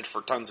UFO movement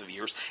for tons of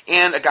years,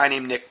 and a guy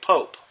named Nick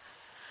Pope.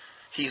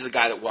 He's the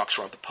guy that walks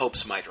around with the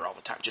Pope's mitre all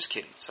the time. Just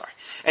kidding, sorry.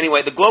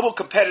 Anyway, the Global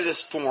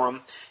Competitiveness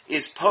Forum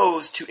is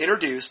posed to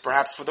introduce,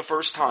 perhaps for the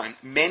first time,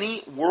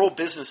 many world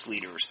business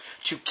leaders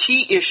to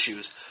key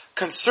issues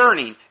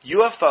concerning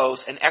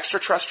UFOs and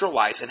extraterrestrial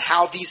life and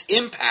how these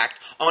impact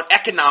on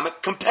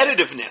economic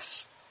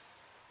competitiveness.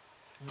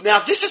 Now,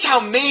 this is how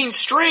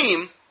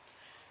mainstream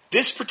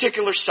this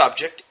particular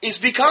subject is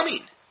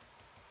becoming.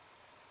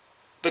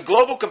 The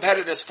Global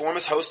Competitiveness Forum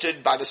is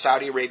hosted by the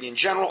Saudi Arabian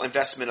General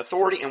Investment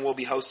Authority and will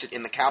be hosted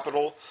in the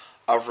capital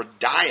of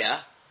Riyadh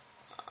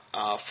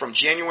from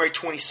January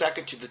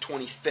 22nd to the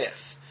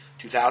 25th,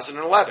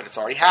 2011. It's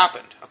already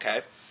happened,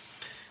 okay?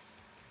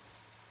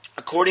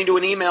 According to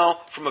an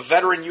email from a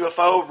veteran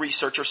UFO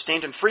researcher,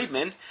 Stanton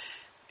Friedman,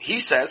 he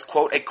says,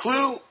 quote, a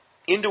clue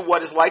into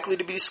what is likely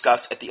to be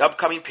discussed at the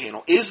upcoming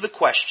panel is the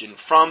question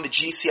from the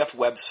GCF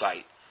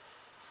website,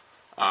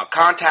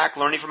 Contact,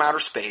 Learning from Outer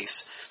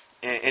Space.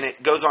 And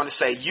it goes on to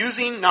say,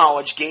 using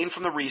knowledge gained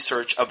from the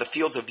research of the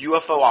fields of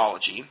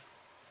UFOlogy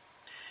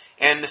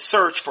and the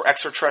search for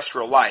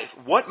extraterrestrial life,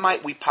 what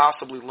might we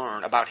possibly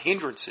learn about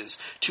hindrances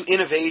to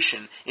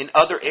innovation in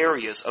other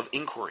areas of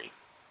inquiry?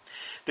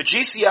 The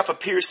GCF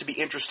appears to be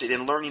interested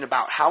in learning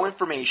about how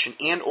information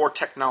and or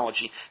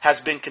technology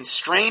has been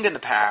constrained in the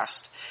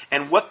past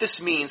and what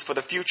this means for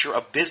the future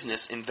of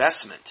business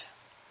investment.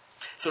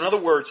 So in other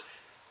words,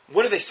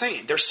 what are they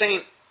saying? They're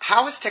saying,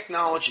 how has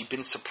technology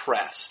been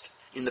suppressed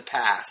in the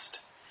past?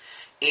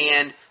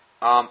 And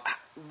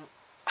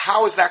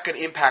how is that going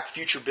to impact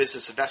future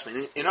business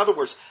investment? In other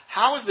words,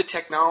 how is the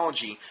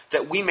technology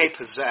that we may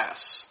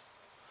possess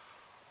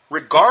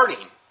regarding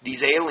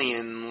these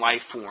alien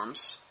life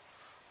forms,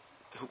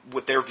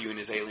 what they're viewing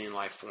as alien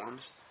life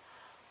forms,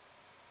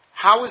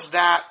 how has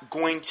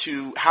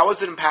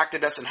it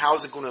impacted us, and how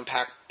is it going to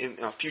impact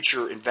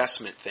future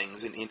investment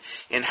things?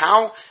 And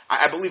how,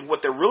 I believe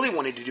what they're really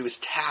wanting to do is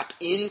tap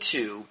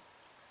into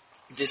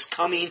this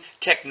coming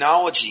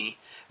technology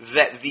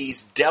that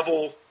these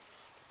devil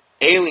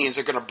aliens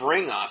are going to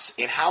bring us,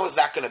 and how is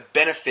that going to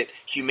benefit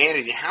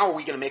humanity? How are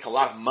we going to make a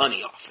lot of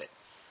money off it?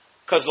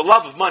 Because the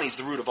love of money is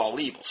the root of all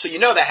evil. So you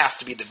know that has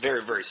to be the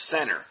very, very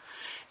center.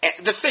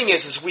 And the thing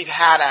is we've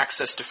had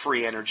access to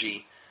free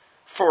energy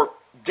for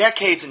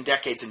decades and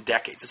decades and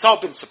decades. It's all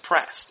been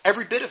suppressed,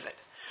 every bit of it.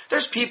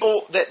 There's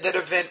people that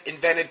have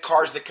invented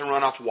cars that can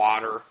run off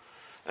water,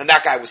 and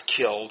that guy was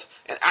killed.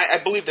 And I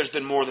believe there's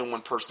been more than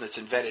one person that's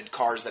invented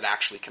cars that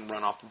actually can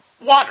run off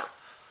water.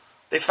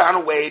 They found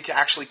a way to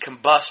actually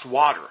combust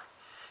water.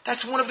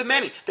 That's one of the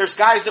many. There's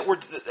guys that were,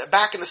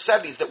 back in the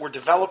 70s, that were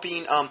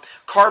developing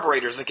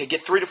carburetors that could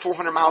get 300 to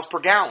 400 miles per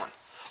gallon.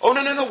 Oh,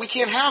 no, we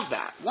can't have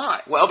that. Why?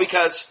 Well,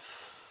 because,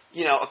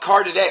 a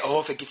car today,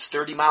 if it gets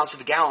 30 miles to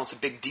the gallon, it's a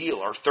big deal,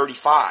 or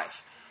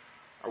 35,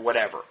 or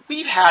whatever.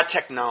 We've had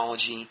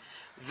technology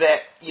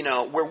that,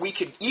 where we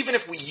could, even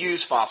if we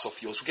use fossil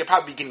fuels, we could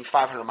probably be getting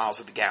 500 miles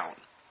to the gallon.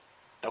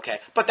 Okay?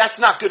 But that's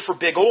not good for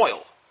big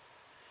oil.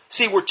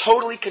 See, we're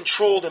totally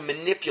controlled and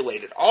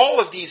manipulated. All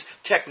of these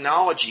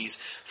technologies,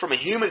 from a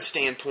human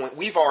standpoint,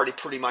 we've already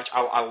pretty much,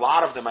 a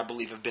lot of them, I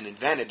believe, have been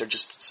invented. They're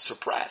just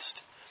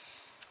suppressed.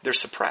 They're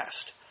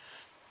suppressed.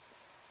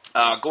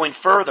 Going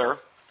further,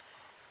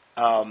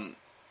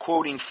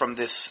 quoting from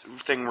this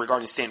thing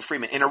regarding Stan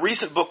Friedman, in a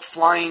recent book,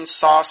 Flying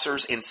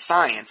Saucers in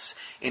Science,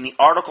 in the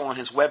article on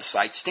his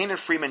website, Stan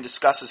Friedman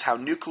discusses how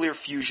nuclear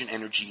fusion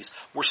energies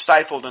were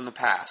stifled in the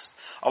past,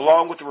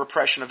 along with the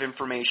repression of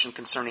information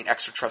concerning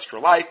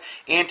extraterrestrial life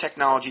and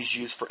technologies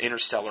used for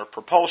interstellar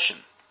propulsion.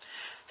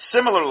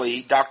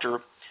 Similarly,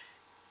 Dr.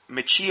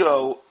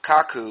 Michio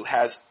Kaku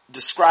has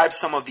described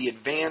some of the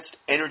advanced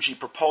energy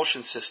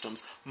propulsion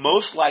systems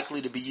most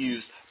likely to be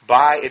used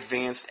by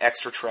advanced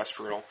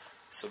extraterrestrial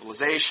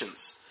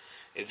civilizations.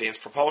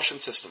 Advanced propulsion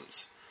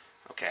systems.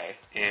 Okay?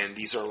 And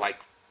these are like,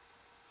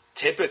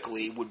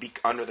 typically would be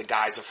under the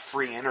guise of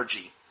free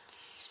energy.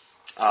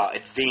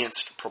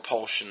 Advanced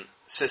propulsion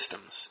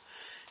systems.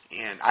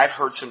 And I've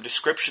heard some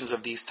descriptions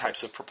of these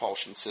types of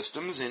propulsion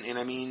systems, and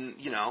I mean,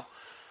 they're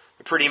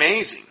pretty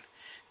amazing.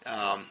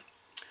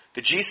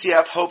 The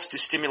GCF hopes to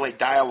stimulate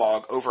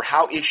dialogue over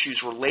how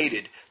issues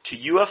related to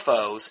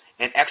UFOs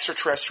and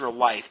extraterrestrial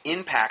life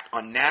impact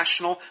on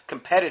national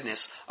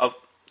competitiveness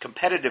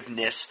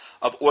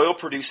of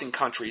oil-producing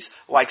countries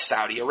like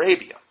Saudi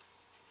Arabia.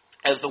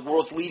 As the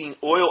world's leading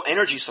oil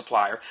energy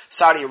supplier,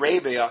 Saudi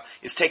Arabia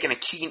is taking a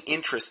keen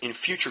interest in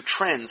future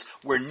trends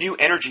where new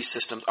energy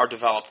systems are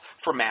developed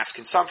for mass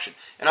consumption.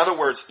 In other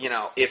words,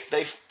 if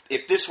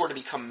this were to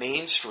become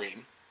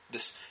mainstream,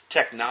 this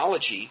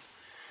technology,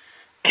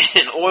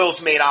 and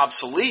oil's made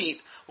obsolete,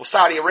 well,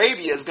 Saudi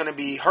Arabia is going to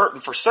be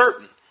hurting for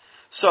certain.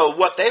 So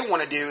what they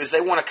want to do is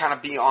they want to kind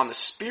of be on the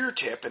spear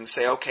tip and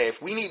say, okay,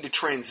 if we need to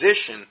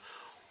transition,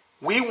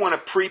 we want to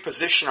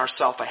pre-position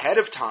ourselves ahead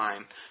of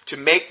time to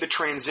make the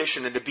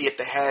transition and to be at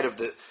the head of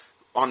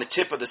on the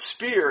tip of the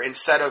spear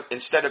instead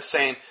of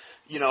saying,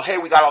 hey,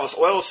 we got all this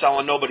oil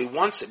selling, nobody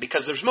wants it,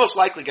 because there's most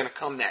likely going to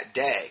come that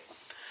day.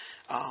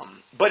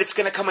 But it's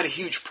going to come at a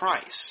huge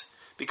price,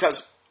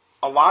 because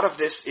a lot of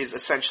this is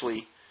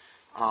essentially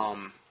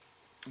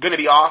going to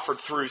be offered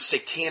through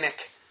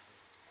satanic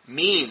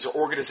means or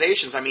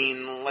organizations. I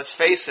mean, let's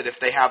face it, if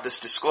they have this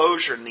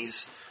disclosure and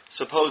these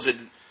supposed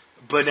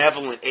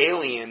benevolent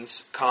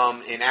aliens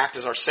come and act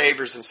as our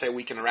saviors and say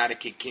we can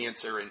eradicate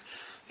cancer and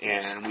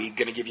we're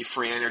going to give you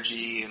free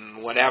energy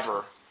and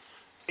whatever,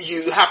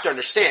 you have to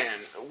understand,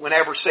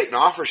 whenever Satan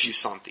offers you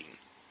something,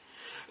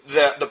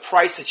 the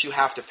price that you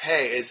have to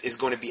pay is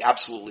going to be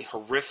absolutely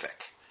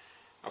horrific.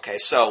 Okay,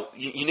 so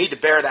you need to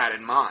bear that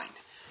in mind.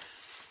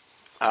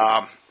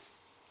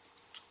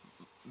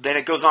 Then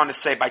it goes on to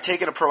say, by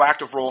taking a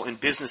proactive role in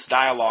business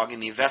dialogue in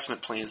the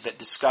investment plans that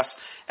discuss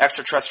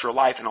extraterrestrial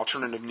life and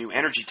alternative new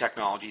energy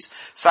technologies,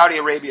 Saudi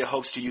Arabia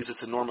hopes to use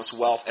its enormous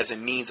wealth as a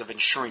means of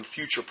ensuring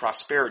future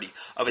prosperity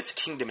of its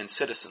kingdom and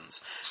citizens.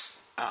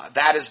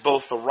 That is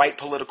both the right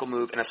political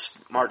move and a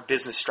smart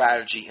business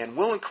strategy, and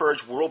will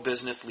encourage world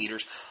business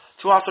leaders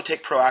to also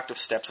take proactive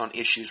steps on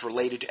issues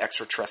related to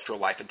extraterrestrial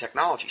life and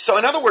technology. So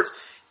in other words,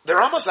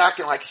 they're almost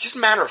acting like it's just a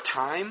matter of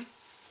time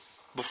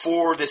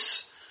before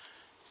this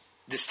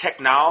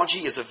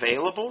technology is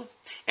available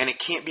and it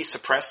can't be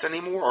suppressed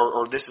anymore,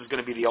 or this is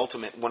going to be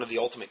one of the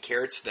ultimate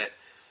carrots that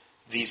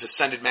these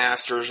ascended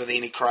masters or the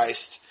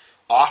Antichrist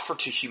offer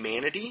to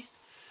humanity.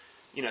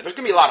 There's going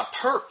to be a lot of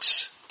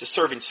perks to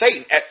serving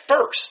Satan at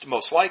first,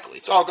 most likely.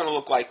 It's all going to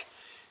look like,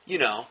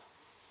 a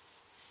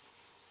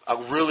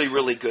really,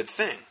 really good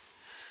thing.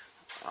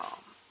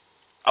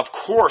 Of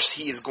course,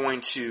 he is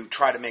going to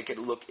try to make it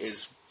look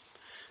as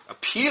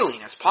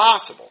appealing as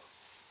possible.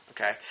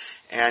 Okay,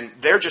 and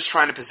they're just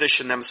trying to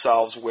position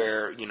themselves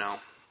where,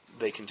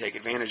 they can take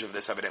advantage of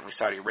this, evidently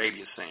Saudi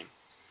Arabia is saying.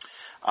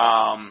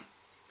 And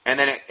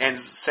then it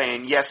ends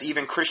saying, yes,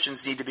 even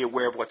Christians need to be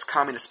aware of what's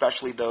coming,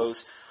 especially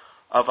those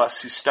of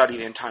us who study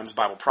the end times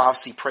Bible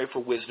prophecy, pray for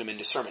wisdom and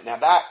discernment. Now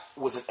that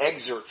was an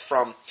excerpt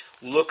from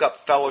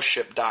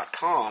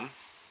lookupfellowship.com,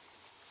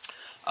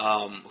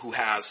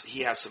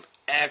 he has some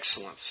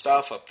excellent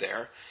stuff up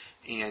there,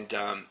 and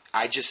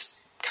I just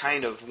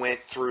kind of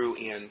went through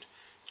and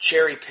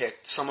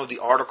cherry-picked some of the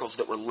articles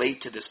that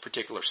relate to this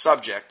particular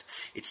subject.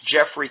 It's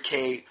Jeffrey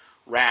K.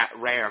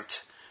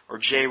 Rant, or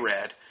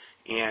J-Red,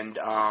 and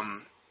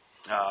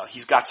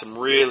he's got some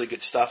really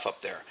good stuff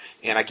up there.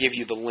 And I give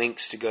you the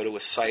links to go to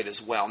his site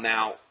as well.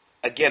 Now,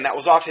 again, that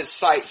was off his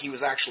site. He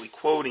was actually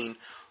quoting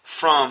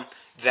from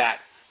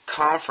that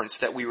conference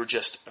that we were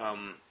just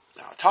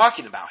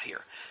talking about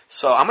here.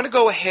 So I'm going to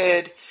go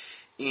ahead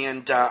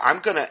and I'm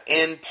going to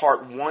end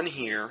part 1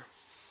 here,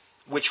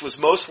 which was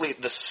mostly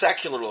the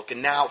secular look.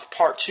 And now,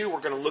 part 2,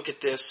 we're going to look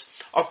at this.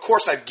 Of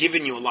course, I've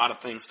given you a lot of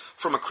things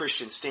from a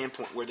Christian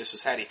standpoint where this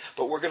is heading,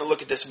 but we're going to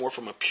look at this more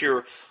from a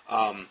pure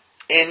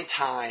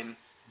end-time,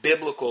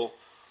 biblical,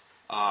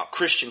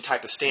 Christian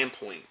type of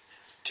standpoint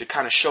to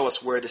kind of show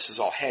us where this is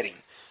all heading.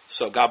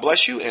 So, God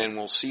bless you, and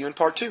we'll see you in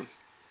part 2.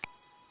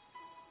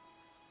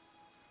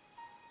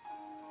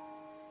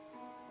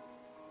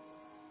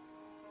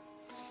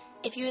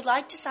 If you would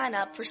like to sign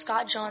up for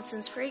Scott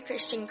Johnson's free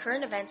Christian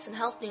current events and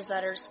health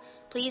newsletters,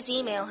 please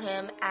email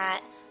him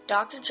at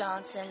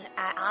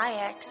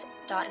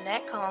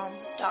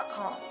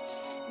drjohnson@ix.netcom.com.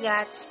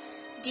 That's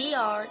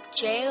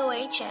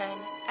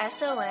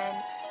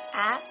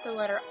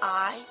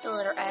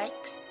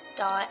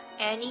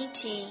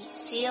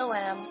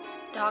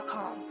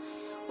drjohnson@netcom.com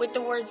with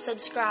the word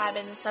subscribe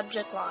in the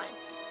subject line.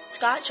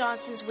 Scott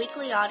Johnson's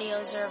weekly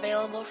audios are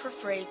available for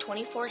free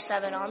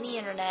 24/7 on the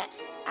internet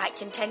at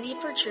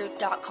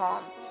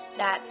contendingfortruth.com.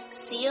 That's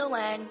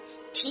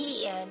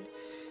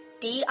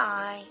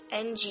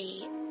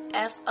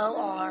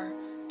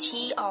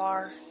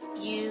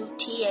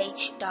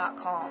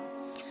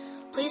contendingfortruth.com.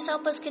 Please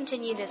help us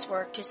continue this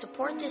work. To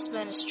support this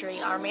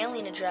ministry, our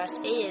mailing address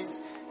is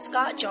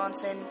Scott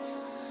Johnson,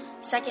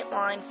 2nd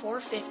line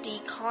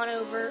 450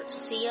 Conover,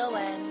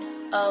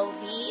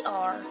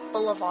 CONOVER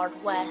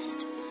Boulevard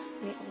West,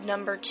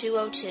 number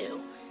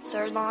 202.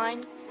 3rd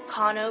line,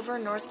 Conover,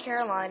 North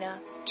Carolina,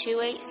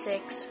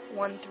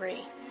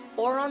 28613.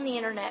 Or on the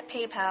internet,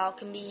 PayPal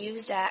can be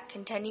used at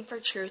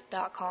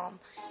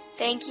contendingfortruth.com.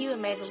 Thank you,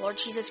 and may the Lord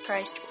Jesus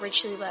Christ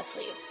richly bless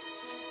you.